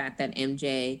was the fact that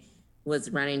MJ was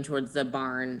running towards the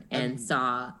barn and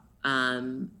saw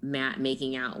Matt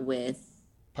making out with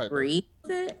Piper.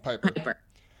 Piper.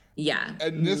 Yeah.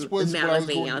 And this was Matt was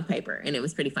making out with Piper, and it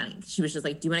was pretty funny. She was just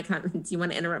like, do you want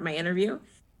to interrupt my interview?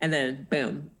 And then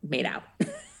boom, made out.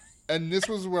 And this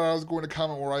was where I was going to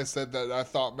comment where I said that I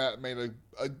thought Matt made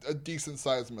a decent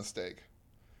sized mistake.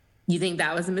 You think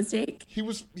that was a mistake? He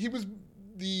was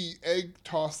the egg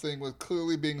toss thing was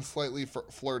clearly being slightly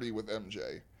flirty with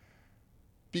MJ.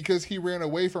 Because he ran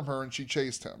away from her and she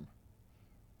chased him.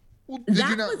 Well, did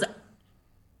you not?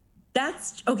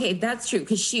 That's okay. That's true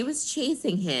because she was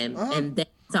chasing him and then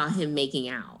saw him making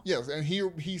out. Yes, and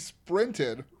he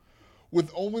sprinted with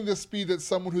only the speed that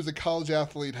someone who's a college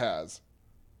athlete has.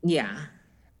 Yeah.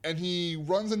 And he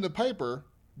runs into Piper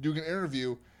doing an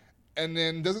interview, and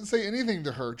then doesn't say anything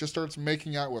to her. Just starts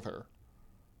making out with her.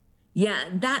 Yeah,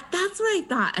 that's what I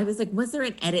thought. I was like, was there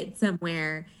an edit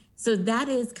somewhere? So that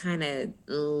is kind of,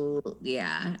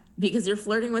 yeah, because you're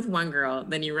flirting with one girl,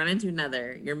 then you run into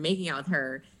another, you're making out with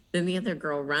her, then the other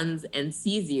girl runs and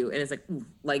sees you, and it's like, oof,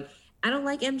 like, I don't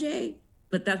like MJ,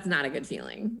 but that's not a good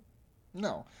feeling.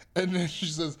 No. And then she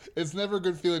says, it's never a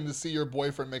good feeling to see your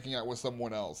boyfriend making out with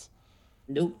someone else.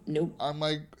 Nope. I'm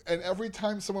like, and every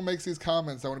time someone makes these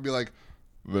comments, I want to be like,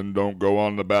 then don't go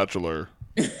on The Bachelor.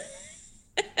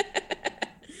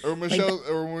 Or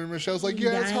when Michelle's like,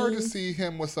 yeah, it's hard to see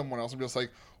him with someone else. I'm just like,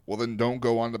 well, then don't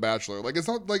go on The Bachelor. Like, it's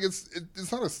not like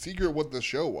it's not a secret what the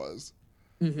show was.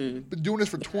 Mm-hmm. Been doing this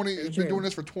for 20. It's been doing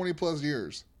this for 20 plus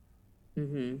years.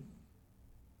 Mm-hmm.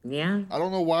 Yeah. I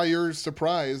don't know why you're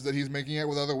surprised that he's making out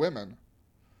with other women.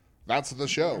 That's the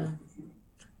show.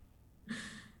 Yeah.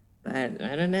 But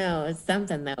I don't know. It's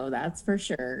something though. That's for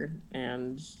sure.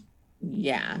 And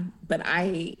yeah, but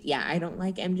I don't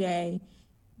like MJ.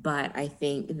 But I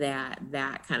think that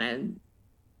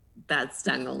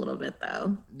stung a little bit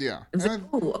though. Yeah. It was like,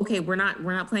 oh, okay, we're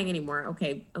not playing anymore.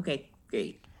 Okay,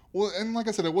 great. Well, and like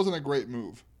I said, it wasn't a great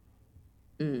move.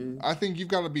 Mm. I think you've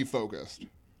got to be focused.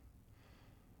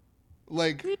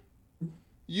 Like,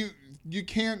 you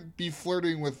can't be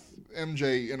flirting with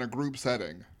MJ in a group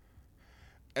setting,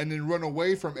 and then run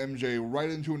away from MJ right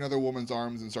into another woman's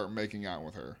arms and start making out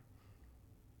with her.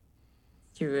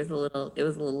 True, it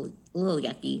was a little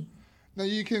yucky. Now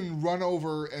you can run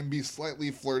over and be slightly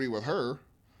flirty with her,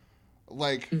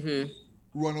 like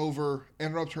run over,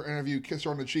 interrupt her interview, kiss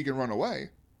her on the cheek, and run away.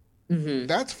 Mm-hmm.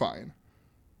 That's fine.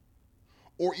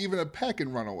 Or even a peck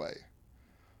and run away.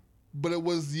 But it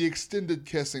was the extended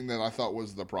kissing that I thought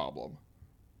was the problem.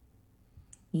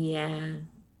 Yeah,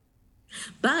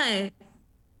 but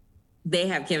they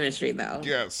have chemistry though.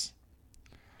 Yes,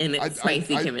 and it's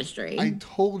spicy chemistry. I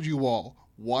told you all.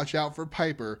 Watch out for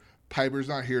Piper. Piper's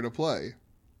not here to play.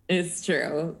 It's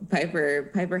true.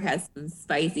 Piper has some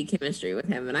spicy chemistry with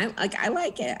him, and I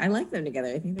like it. I like them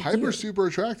together. I think Piper's super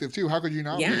attractive too. How could you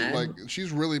not be? Like,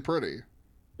 she's really pretty.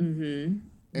 Mm-hmm.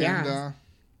 And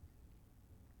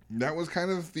that was kind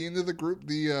of the end of the group,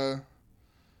 the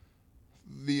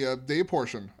day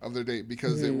portion of their date,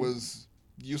 because it was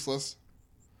useless.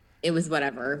 It was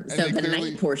whatever. And so the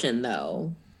night portion,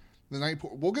 though.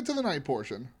 We'll get to the night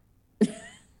portion.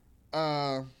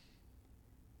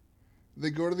 They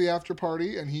go to the after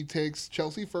party, and he takes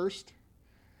Chelsea first.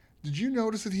 Did you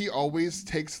notice that he always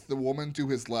takes the woman to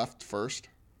his left first?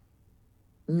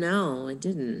 No, I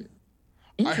didn't.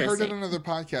 I heard it on another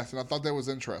podcast, and I thought that was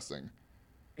interesting.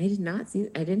 I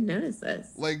didn't notice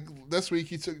this. Like, this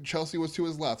week, Chelsea was to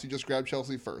his left. He just grabbed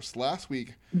Chelsea first. Last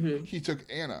week, he took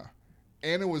Anna.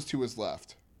 Anna was to his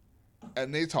left,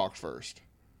 and they talked first.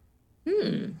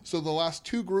 So the last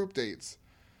two group dates,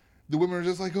 the women are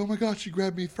just like, oh my God, she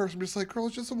grabbed me first. I'm just like, girl,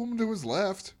 it's just a woman to his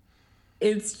left.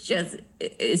 It's just,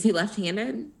 is he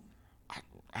left-handed?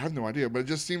 I have no idea, but it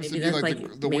just seems to be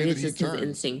like the way that he turns. Maybe it's just his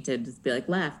instinct to just be like,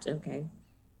 left, okay.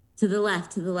 To the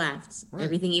left. Right.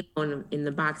 Everything you own in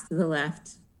the box to the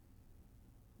left.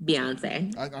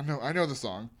 Beyonce. I know the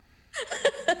song.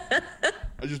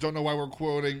 I just don't know why we're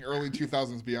quoting early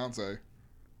 2000s Beyonce.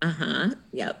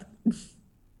 Yep.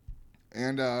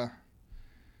 And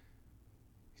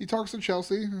he talks to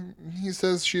Chelsea. He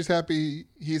says she's happy.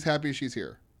 He's happy she's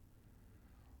here.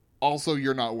 Also,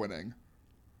 you're not winning.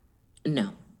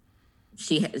 No.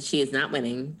 She is not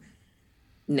winning.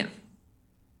 No.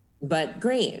 But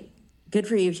great. Good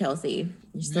for you, Chelsea.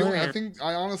 You're still around.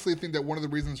 I honestly think that one of the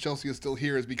reasons Chelsea is still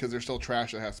here is because there's still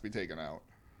trash that has to be taken out.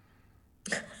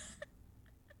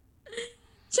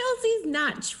 Chelsea's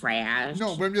not trash.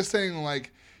 No, but I'm just saying,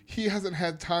 like, he hasn't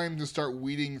had time to start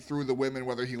weeding through the women,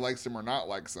 whether he likes them or not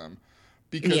likes them,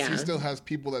 because he still has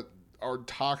people that are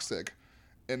toxic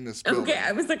in this building. Okay,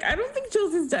 I was like, I don't think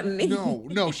Chelsea's done anything.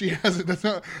 No, she hasn't. That's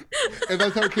not. And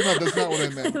that's how it came out. That's not what I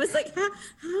meant. I was like,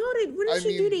 what did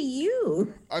she do to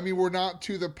you? I mean, we're not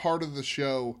to the part of the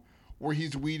show where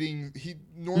he's weeding.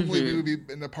 We would be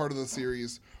in the part of the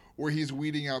series where he's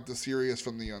weeding out the serious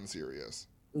from the unserious.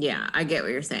 Yeah, I get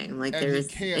what you're saying. Like, there's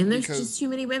just too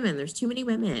many women. There's too many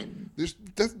women.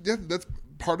 That's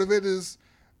part of it is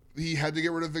he had to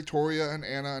get rid of Victoria and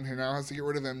Anna, and he now has to get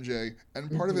rid of MJ.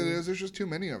 And part of it is there's just too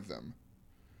many of them.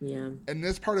 Yeah. And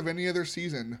this part of any other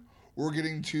season, we're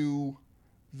getting to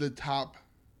the top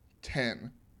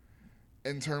 10.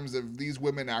 in terms of these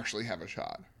women actually have a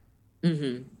shot.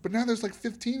 Mm-hmm. But now there's like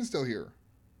 15 still here.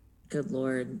 Good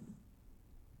Lord.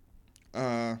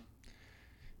 Matt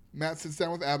sits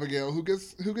down with Abigail, who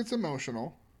gets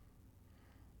emotional.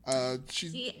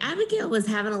 Abigail was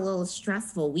having a little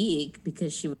stressful week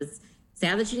because she was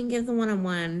sad that she didn't get the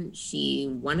one-on-one. She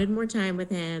wanted more time with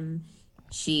him.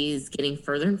 She's getting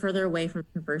further and further away from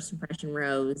her first impression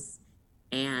rose,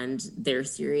 and their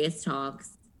serious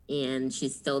talks, and she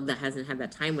still hasn't had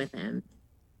that time with him.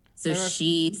 So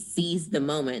she seized the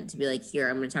moment to be like, here,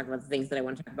 I'm going to talk about the things that I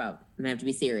want to talk about, and I have to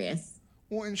be serious.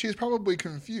 Well, and she's probably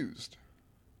confused.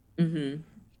 Mm-hmm.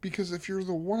 Because if you're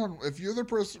the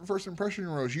first impression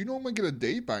rose, you normally get a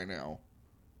date by now.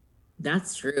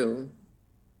 That's true.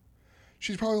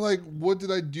 She's probably like, what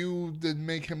did I do to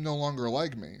make him no longer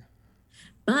like me?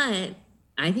 But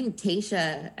I think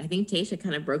Tayshia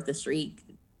kind of broke the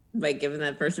streak by giving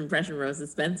that first impression rose to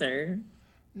Spencer.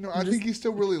 No, I think he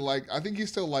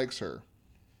still likes her.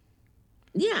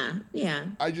 Yeah.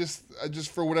 I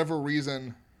just for whatever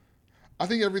reason, I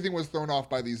think everything was thrown off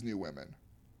by these new women.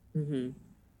 Mm-hmm.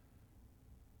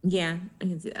 Yeah, I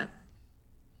can see that.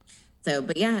 So,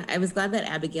 but yeah, I was glad that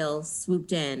Abigail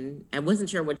swooped in. I wasn't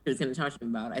sure what she was going to talk to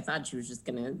him about. I thought she was just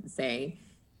going to say,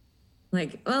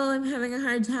 like, oh, I'm having a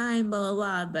hard time, blah, blah,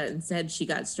 blah. But instead, she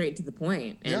got straight to the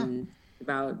point and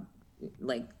about,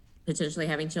 like, potentially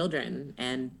having children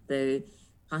and the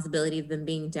possibility of them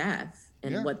being deaf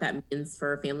and what that means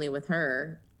for a family with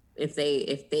her if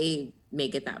they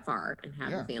make it that far and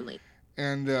have a family.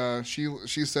 And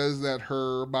she says that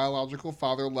her biological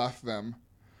father left them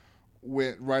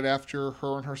right after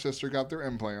her and her sister got their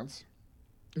implants.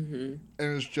 Mm-hmm.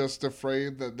 And is just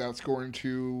afraid that that's going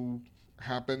to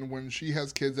happen when she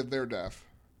has kids if they're deaf.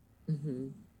 Mm-hmm.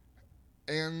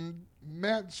 And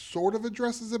Matt sort of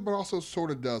addresses it, but also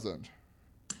sort of doesn't.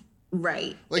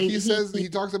 Right. Like he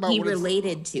talks about he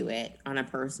related to it on a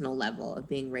personal level of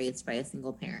being raised by a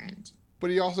single parent.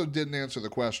 But he also didn't answer the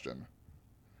question.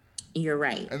 You're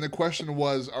right. And the question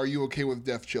was, are you okay with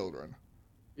deaf children?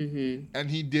 Mm-hmm. And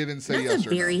he didn't say yes or no. That's a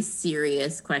very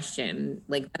serious question.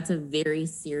 Like, that's a very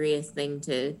serious thing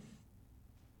to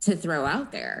throw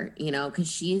out there, you know,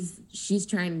 because she's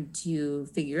trying to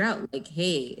figure out, like,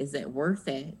 hey, is it worth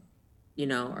it? You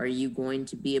know, are you going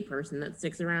to be a person that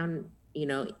sticks around? You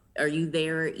know, are you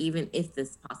there even if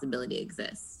this possibility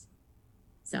exists?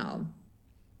 So,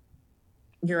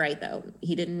 you're right, though.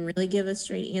 He didn't really give a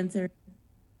straight answer.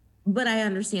 But I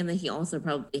understand that he also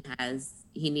probably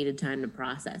he needed time to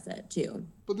process it too.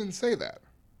 But then say that.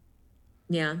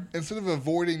 Yeah. Instead of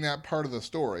avoiding that part of the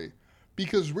story.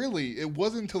 Because really, it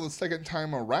wasn't until the second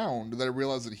time around that I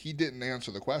realized that he didn't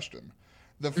answer the question.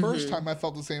 The first time I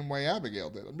felt the same way Abigail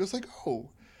did. I'm just like,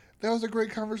 oh, that was a great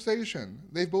conversation.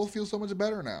 They both feel so much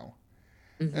better now.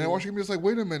 Mm-hmm. And I watched him just like,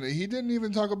 wait a minute, he didn't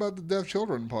even talk about the deaf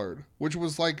children part. Which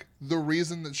was like the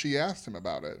reason that she asked him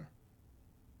about it.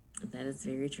 That is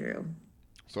very true.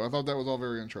 So I thought that was all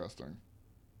very interesting.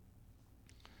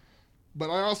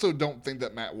 But I also don't think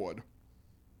that Matt would.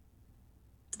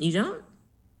 You don't?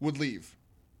 Would leave.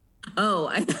 Oh,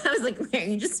 I was like, are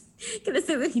you just going to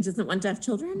say that he doesn't want deaf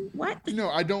children? What?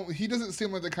 No, I don't. He doesn't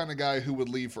seem like the kind of guy who would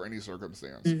leave for any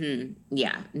circumstance. Mm-hmm.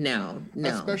 Yeah, no.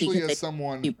 Especially as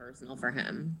someone... too personal for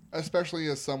him. Especially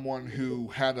as someone who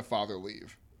had a father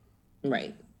leave.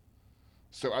 Right.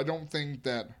 So I don't think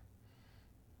that...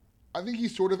 I think he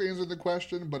sort of answered the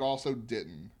question, but also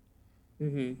didn't.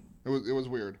 Mm-hmm. It was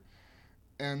weird.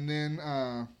 And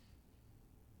then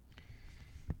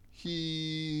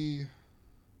he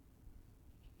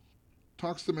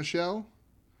talks to Michelle,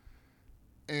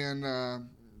 and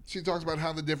she talks about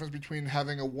how the difference between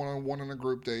having a one-on-one and a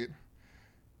group date.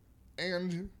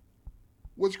 And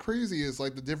what's crazy is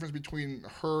like the difference between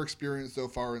her experience so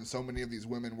far and so many of these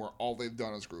women where all they've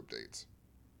done is group dates.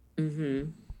 Mm-hmm.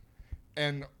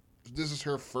 And this is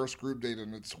her first group date,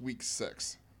 and it's week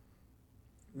 6.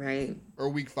 Right. Or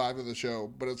week 5 of the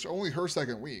show, but it's only her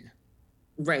second week.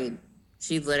 Right.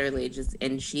 She literally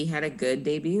and she had a good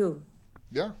debut.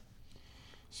 Yeah.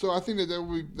 So I think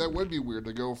that would be weird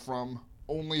to go from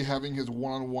only having his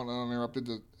one-on-one uninterrupted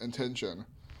attention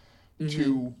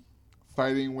to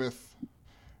fighting with,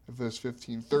 if there's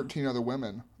 13 other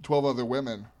women, 12 other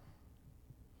women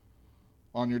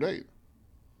on your date.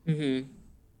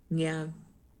 Mm-hmm. Yeah.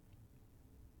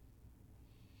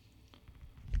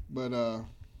 But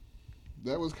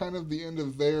that was kind of the end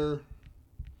of their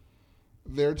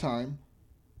time.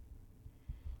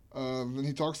 Then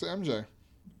he talks to MJ.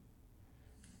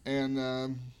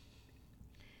 And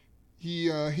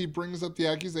he brings up the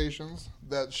accusations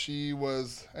that she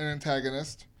was an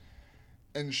antagonist.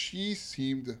 And she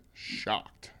seemed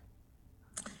shocked.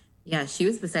 Yeah, she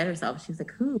was beside herself. She was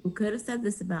like, who could have said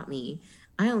this about me?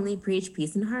 I only preach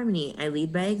peace and harmony. I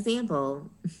lead by example.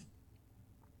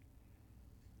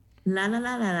 La la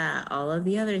la la la. All of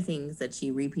the other things that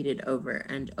she repeated over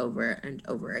and over and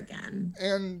over again.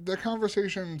 And the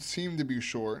conversation seemed to be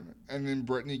short, and then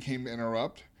Brittany came to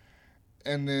interrupt,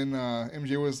 and then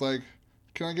MJ was like,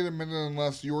 "Can I get a minute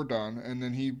unless you're done?" And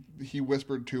then he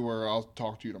whispered to her, "I'll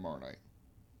talk to you tomorrow night."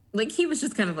 Like he was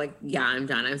just kind of like, yeah, I'm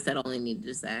done. I've said all I needed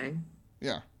to say.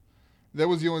 Yeah, that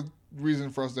was the only reason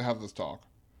for us to have this talk.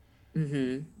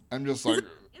 Mm-hmm. I'm just like,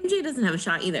 MJ doesn't have a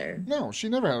shot either. no, she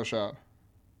never had a shot.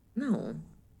 No.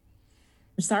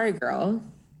 Sorry, girl.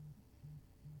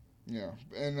 Yeah,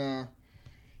 and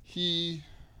he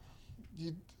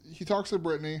he he talks to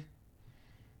Brittany,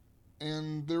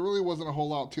 and there really wasn't a whole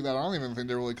lot to that. I don't even think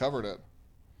they really covered it.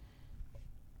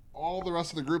 All the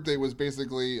rest of the group date was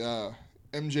basically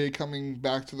MJ coming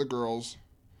back to the girls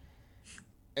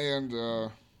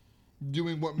and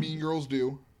doing what mean girls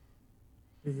do,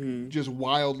 just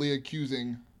wildly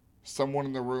accusing someone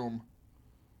in the room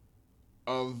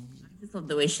of. I just love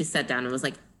the way she sat down and was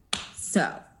like,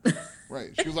 so. Right.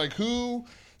 She was like, who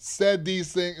said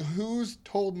these things? Who's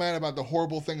told Matt about the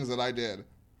horrible things that I did?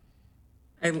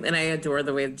 And I adore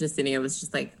the way Justinia was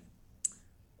just like,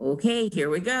 okay, here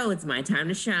we go. It's my time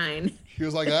to shine. He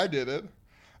was like, I did it.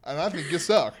 And I think you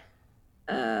suck.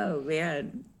 Oh,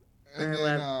 man. And I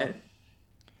love it.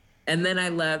 And then I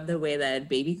love the way that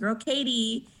baby girl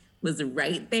Katie was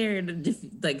right there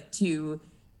to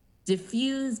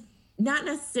diffuse, not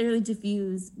necessarily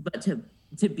diffuse, but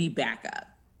to be backup.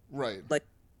 Right. Like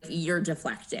you're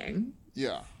deflecting.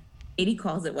 Yeah. Katie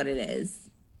calls it what it is.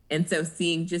 And so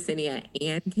seeing Justinia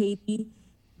and Katie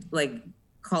like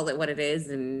call it what it is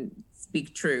and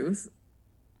speak truth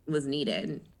was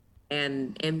needed.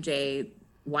 And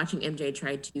watching MJ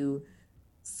try to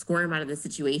squirm out of the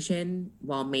situation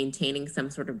while maintaining some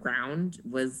sort of ground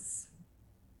was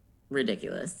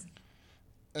ridiculous.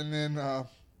 And then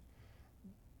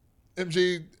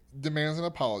MJ demands an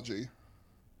apology.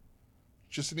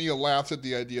 Justinia laughs at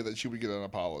the idea that she would get an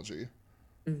apology.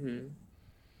 Mm-hmm.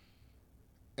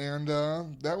 And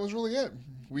that was really it.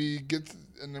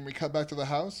 And then we cut back to the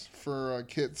house for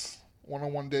Kit's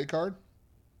one-on-one day card.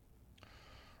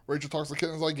 Rachel talks to Kit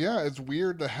and is like, yeah, it's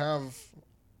weird to have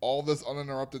all this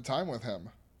uninterrupted time with him.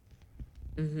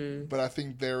 Mm-hmm. But I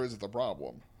think there is the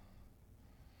problem.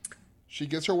 She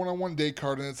gets her one-on-one date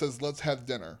card and it says, let's have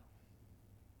dinner.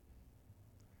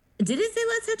 Did it say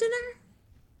let's have dinner?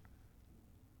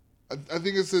 I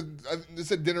think it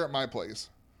said dinner at my place.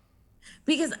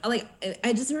 Because, like,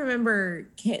 I just remember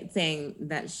Kit saying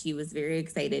that she was very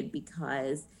excited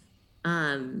because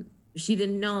she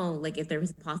didn't know, like, if there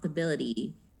was a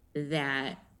possibility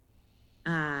that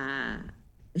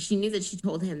she knew that she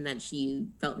told him that she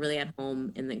felt really at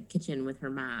home in the kitchen with her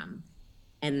mom.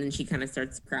 And then she kind of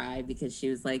starts to cry because she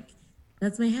was like,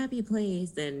 that's my happy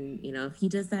place. And, you know, if he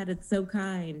does that, it's so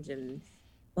kind and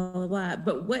blah, blah, blah.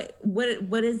 But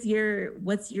what's your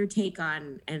take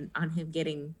on him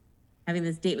having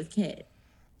this date with Kit?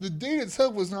 The date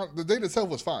itself was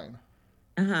fine.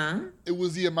 Uh-huh. It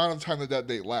was the amount of time that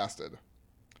date lasted.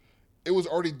 It was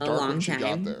already dark when she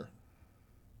got there.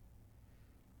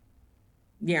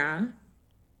 Yeah.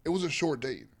 It was a short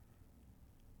date.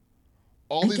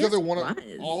 All these other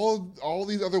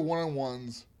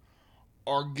one-on-ones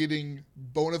are getting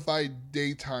bona fide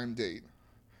daytime date,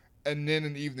 and then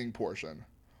an evening portion.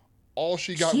 All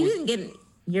she got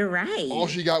You're right. All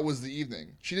she got was the evening.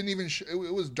 She didn't even.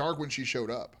 It was dark when she showed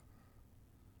up.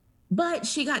 But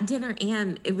she got dinner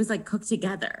and it was like cooked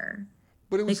together.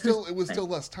 But it was still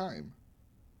less time.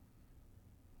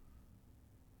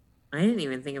 I didn't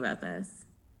even think about this.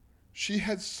 She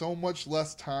had so much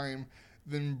less time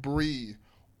than Bree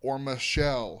or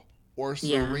Michelle or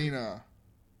Serena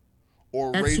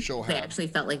or Rachel had. They actually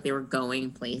felt like they were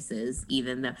going places,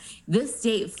 even though this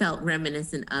date felt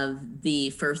reminiscent of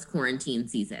the first quarantine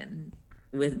season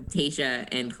with Tayshia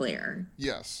and Claire.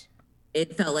 Yes.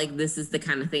 It felt like this is the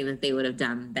kind of thing that they would have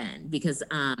done then. Because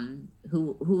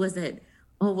who was it?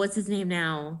 Oh, what's his name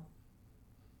now?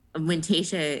 When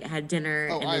Tayshia had dinner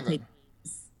and Ivan. they played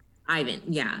Ivan,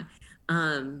 yeah.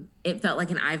 It felt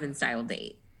like an Ivan style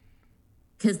date.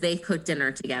 Because they cooked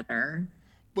dinner together.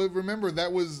 But remember,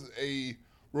 that was a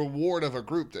reward of a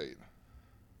group date.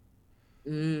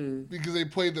 Because they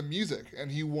played the music, and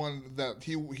he won that.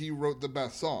 He wrote the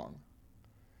best song,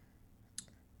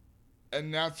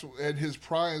 and his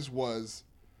prize was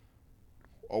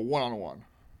a one-on-one,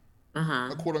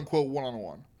 a quote-unquote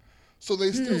one-on-one. So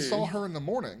they still saw her in the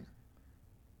morning.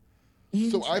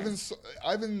 So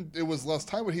Ivan, it was less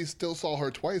time, but he still saw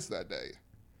her twice that day.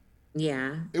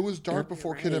 Yeah. It was dark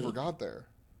before Kit ever got there.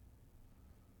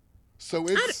 So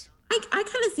it's... I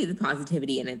kind of see the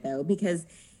positivity in it, though, because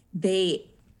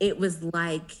it was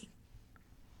like,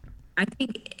 I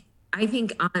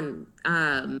think on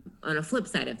a flip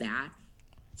side of that,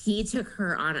 he took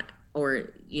her on, or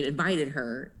invited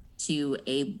her to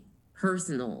a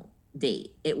personal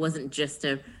date. It wasn't just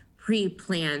a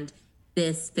pre-planned,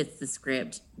 this fits the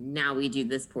script, now we do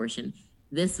this portion.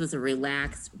 This was a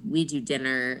relaxed, we do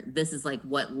dinner. This is like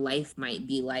what life might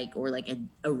be like, or like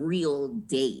a real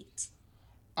date.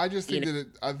 I just think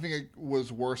I think it was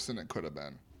worse than it could have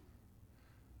been.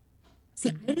 See,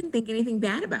 I didn't think anything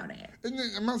bad about it. And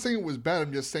I'm not saying it was bad.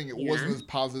 I'm just saying it wasn't as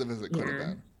positive as it could have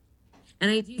been.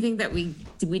 And I do think that we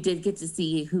did get to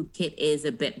see who Kit is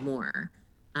a bit more.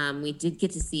 We did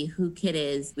get to see who Kit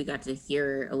is. We got to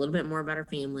hear a little bit more about her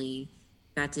family.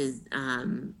 Got to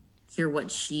hear what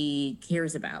she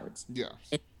cares about. Yeah.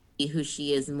 And see who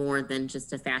she is more than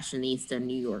just a fashionista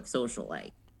New York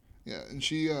socialite. Yeah, and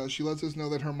she lets us know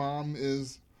that her mom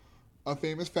is a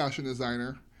famous fashion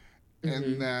designer,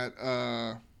 and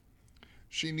that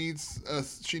she needs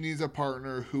a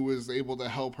partner who is able to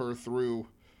help her through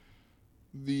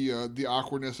the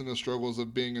awkwardness and the struggles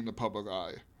of being in the public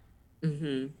eye.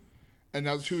 Mm-hmm. And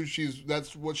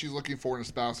that's what she's looking for in a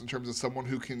spouse, in terms of someone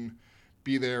who can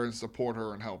be there and support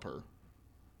her and help her.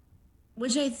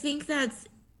 Which I think that's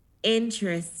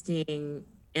interesting.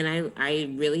 And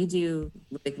I really do,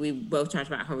 like, we both talked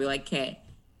about how we like Kit.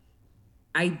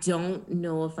 I don't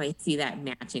know if I see that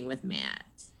matching with Matt.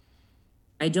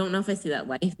 I don't know if I see that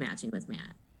life matching with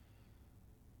Matt.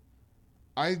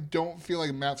 I don't feel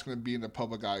like Matt's going to be in the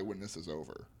public eye when this is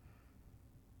over.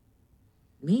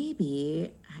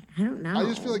 Maybe. I don't know. I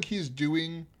just feel like he's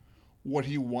doing what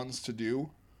he wants to do.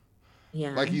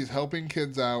 Yeah. Like, he's helping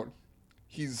kids out.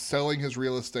 He's selling his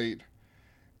real estate.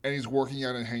 And he's working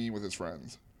out and hanging with his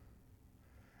friends.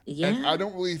 Yeah. And I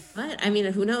don't really... But, I mean,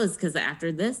 who knows? Because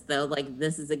after this, though, like,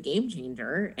 this is a game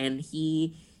changer. And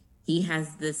he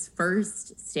has this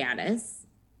first status,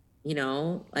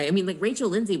 I mean, like, Rachel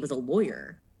Lindsay was a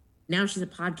lawyer. Now she's a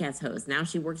podcast host. Now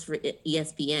she works for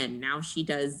ESPN. Now she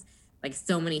does, like,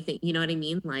 so many things. You know what I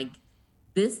mean? Like,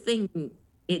 this thing,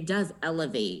 it does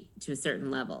elevate to a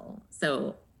certain level.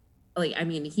 So, like, I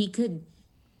mean, he could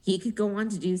go on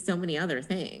to do so many other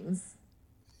things.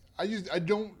 I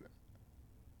don't,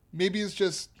 maybe it's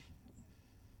just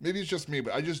me,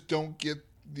 but I just don't get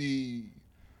the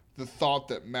thought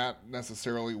that Matt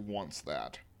necessarily wants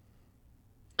that.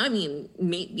 I mean,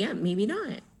 maybe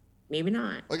not. Maybe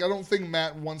not. Like, I don't think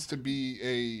Matt wants to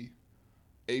be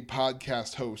a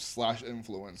podcast host /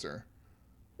 influencer.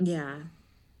 Yeah.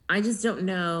 I just don't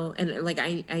know. And, like,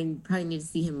 I probably need to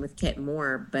see him with Kit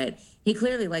more, but he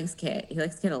clearly likes Kit. He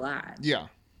likes Kit a lot. Yeah.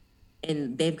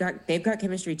 And they've got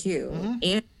chemistry too. Mm-hmm.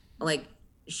 And, like,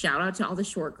 shout out to all the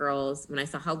short girls. When I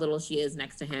saw how little she is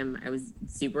next to him, I was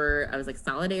like,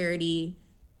 solidarity,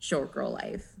 short girl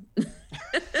life.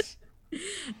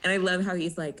 And I love how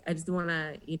he's like, I just want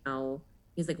to,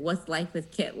 he's like, what's life with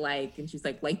Kit like? And she's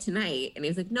like tonight. And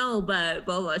he's like, no, but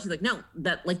blah, blah. She's like, no,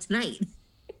 that like tonight.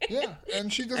 Yeah,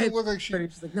 and she doesn't look like she...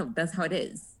 She's like, no, that's how it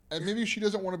is. And maybe she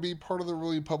doesn't want to be part of the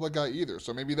really public eye either,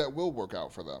 so maybe that will work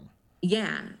out for them.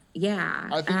 Yeah.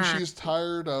 I think she's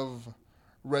tired of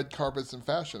red carpets and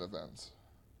fashion events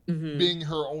being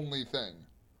her only thing.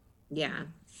 Yeah.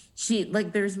 She,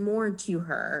 like, there's more to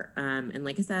her. And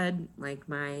like I said, like,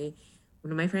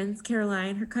 one of my friends,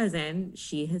 Caroline, her cousin,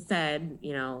 she has said,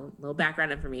 little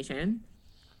background information,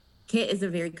 Kit is a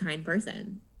very kind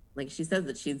person. Like, she says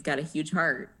that she's got a huge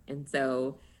heart. And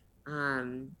so,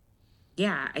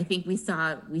 I think we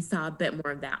saw a bit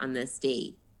more of that on this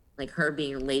date. Like, her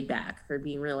being laid back, her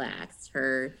being relaxed,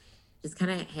 her just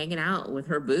kind of hanging out with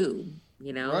her boo,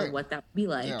 right. What that would be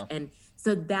like. Yeah. And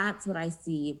so that's what I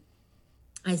see.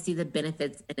 I see the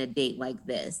benefits in a date like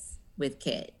this with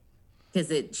Kit.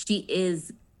 Because she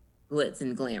is glitz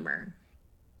and glamour.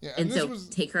 Yeah, and so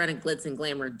take her on a glitz and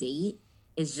glamour date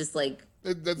is just like...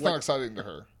 That's not exciting to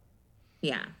her.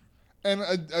 Yeah. And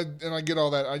I get all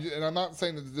that. And I'm not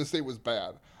saying that this date was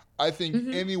bad. I think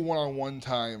any one-on-one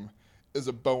time is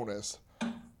a bonus.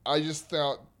 I just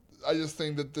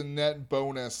think that the net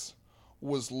bonus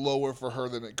was lower for her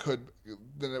than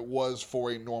it was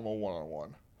for a normal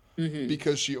one-on-one.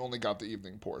 Because she only got the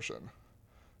evening portion.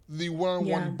 The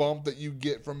one-on-one bump that you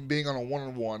get from being on a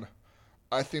one-on-one,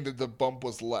 I think that the bump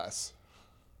was less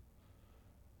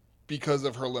because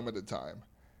of her limited time.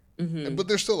 But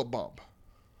there's still a bump.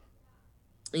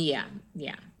 Yeah.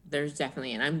 There's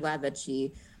definitely, and I'm glad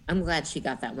she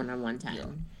got that one-on-one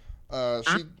time. Yeah.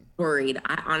 I'm worried.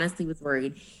 I honestly was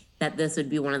worried that this would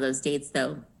be one of those dates,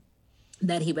 though,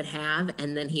 that he would have,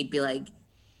 and then he'd be like,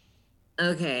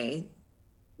 okay,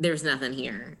 there's nothing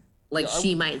here. Like, yeah,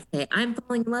 she might say, I'm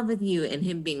falling in love with you, and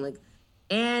him being like,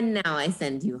 and now I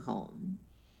send you home.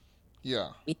 Yeah.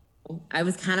 You know, I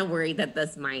was kind of worried that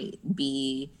this might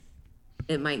be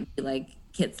like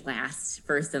Kit's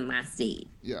first and last date.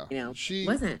 Yeah. You know, she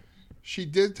wasn't. She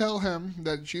did tell him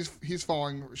that she's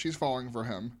falling for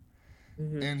him.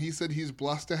 Mm-hmm. And he said he's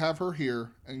blessed to have her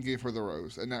here and gave her the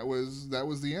rose. And that was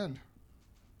the end.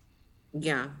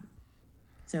 Yeah.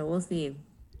 So we'll see.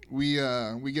 We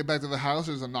get back to the house.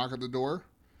 There's a knock at the door.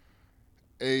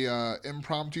 A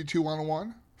impromptu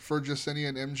 2-on-1 for Jasenia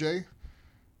and MJ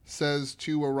says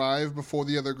to arrive before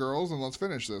the other girls and let's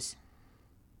finish this.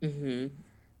 Mm-hmm.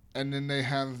 And then they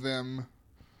have them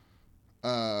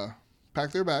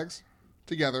pack their bags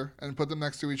together and put them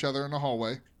next to each other in the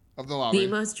hallway of the lobby.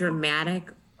 The most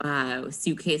dramatic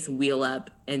suitcase wheel up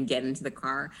and get into the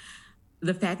car.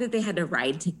 The fact that they had to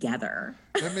ride together.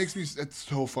 That makes me... It's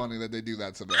so funny that they do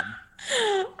that to them.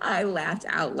 I laughed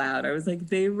out loud. I was like,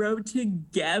 they rode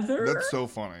together? That's so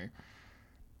funny.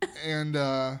 And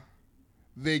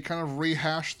they kind of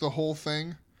rehash the whole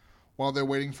thing while they're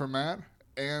waiting for Matt.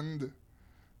 And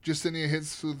Jasenia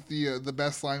hits with the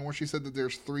best line where she said that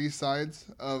there's 3 sides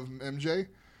of MJ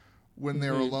when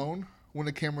they're alone, when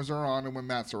the cameras are on, and when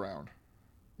Matt's around.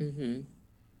 Mm-hmm.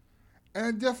 And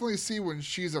I definitely see when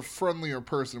she's a friendlier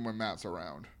person when Matt's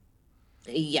around.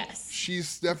 Yes.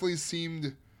 She's definitely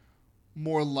seemed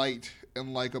more light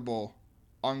and likable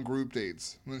on group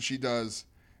dates than she does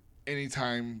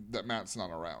anytime that Matt's not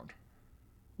around.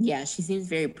 Yeah, she seems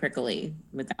very prickly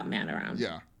without Matt around.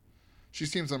 Yeah. She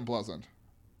seems unpleasant.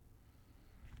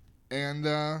 And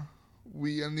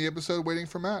we end the episode waiting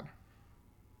for Matt.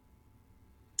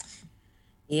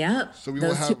 Yep. So we Those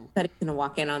will have... two said he's going to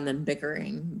walk in on them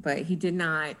bickering, but he did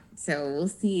not. So we'll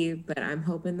see. But I'm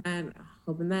hoping that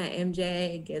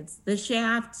MJ gets the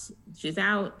shaft. She's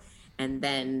out. And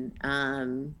then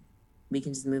we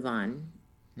can just move on.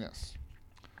 Yes.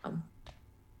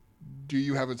 Do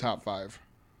you have a top 5?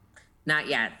 Not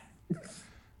yet.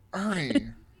 Ernie.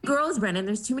 Girls, Brennan.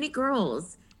 There's too many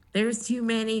girls. There's too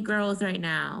many girls right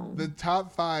now. The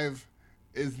top 5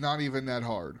 is not even that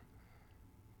hard.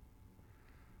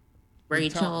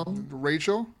 Rachel,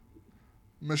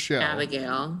 Michelle,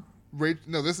 Abigail.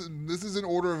 No, this is in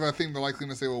order of I think the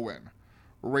likeliness they will win.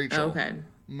 Rachel, okay.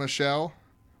 Michelle,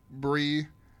 Bree,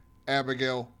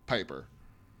 Abigail, Piper.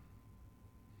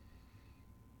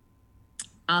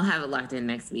 I'll have it locked in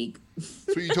next week. That's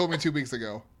what you told me 2 weeks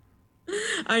ago.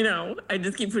 I know. I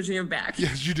just keep pushing it back.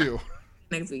 Yes, you do.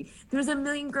 Next week. There's a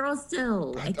million girls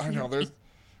still. I know.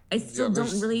 I still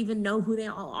don't really even know who they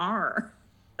all are.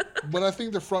 But I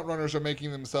think the front runners are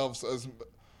making themselves as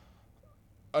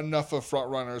enough of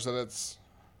front runners that it's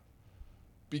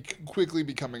quickly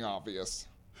becoming obvious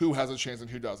who has a chance and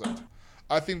who doesn't.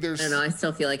 I think there's... I don't know. I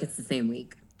still feel like it's the same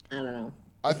week. I don't know.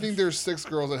 I think there's 6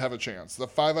 girls that have a chance. The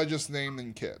 5 I just named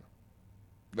and Kit.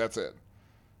 That's it.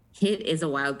 Kit is a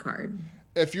wild card.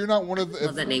 If you're not one of the...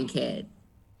 Love that name, Kit.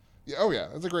 Yeah, oh, yeah.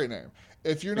 That's a great name.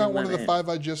 If you're not one of the 5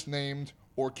 I just named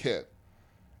or Kit,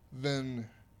 then...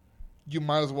 you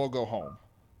might as well go home.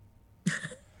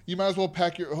 You might as well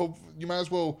you might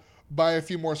as well buy a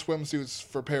few more swimsuits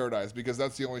for Paradise because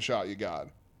that's the only shot you got.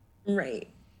 Right.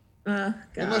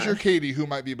 Unless you're Katie, who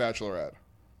might be Bachelorette.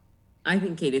 I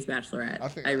think Katie's Bachelorette. I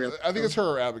think it's her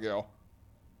or Abigail.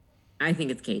 I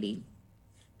think it's Katie.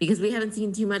 Because we haven't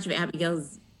seen too much of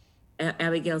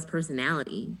Abigail's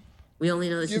personality. We only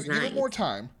know that she's nice. Give it more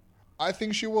time. I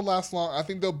think she will last long. I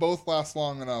think they'll both last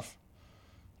long enough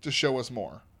to show us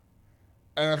more.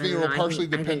 And I think it will partially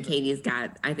depend.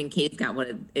 I think Katie's got what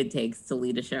it takes to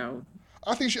lead a show.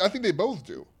 I think they both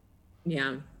do.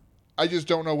 Yeah. I just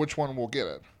don't know which one will get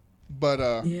it.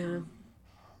 But yeah.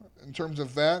 In terms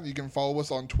of that, you can follow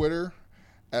us on Twitter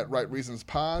at Right Reasons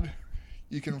Pod.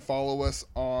 You can follow us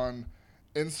on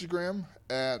Instagram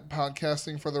at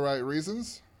Podcasting for the Right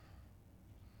Reasons.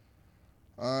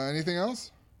 Anything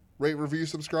else? Rate, review,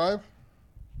 subscribe.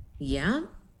 Yeah.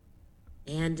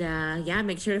 And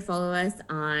make sure to follow us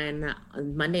on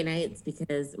Monday nights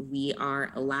because we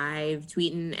are live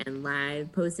tweeting and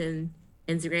live posting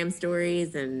Instagram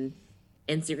stories and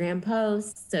Instagram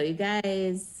posts. So you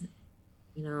guys,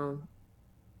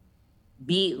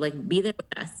 be there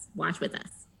with us, watch with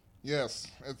us. Yes,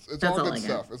 it's all good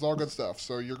stuff. It's all good stuff.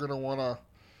 So you're gonna wanna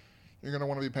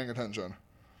be paying attention.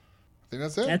 I think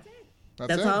that's it.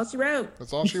 That's all she wrote.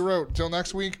 That's all she wrote. Till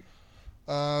next week.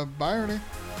 Bye, Ernie.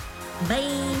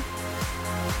 Bye.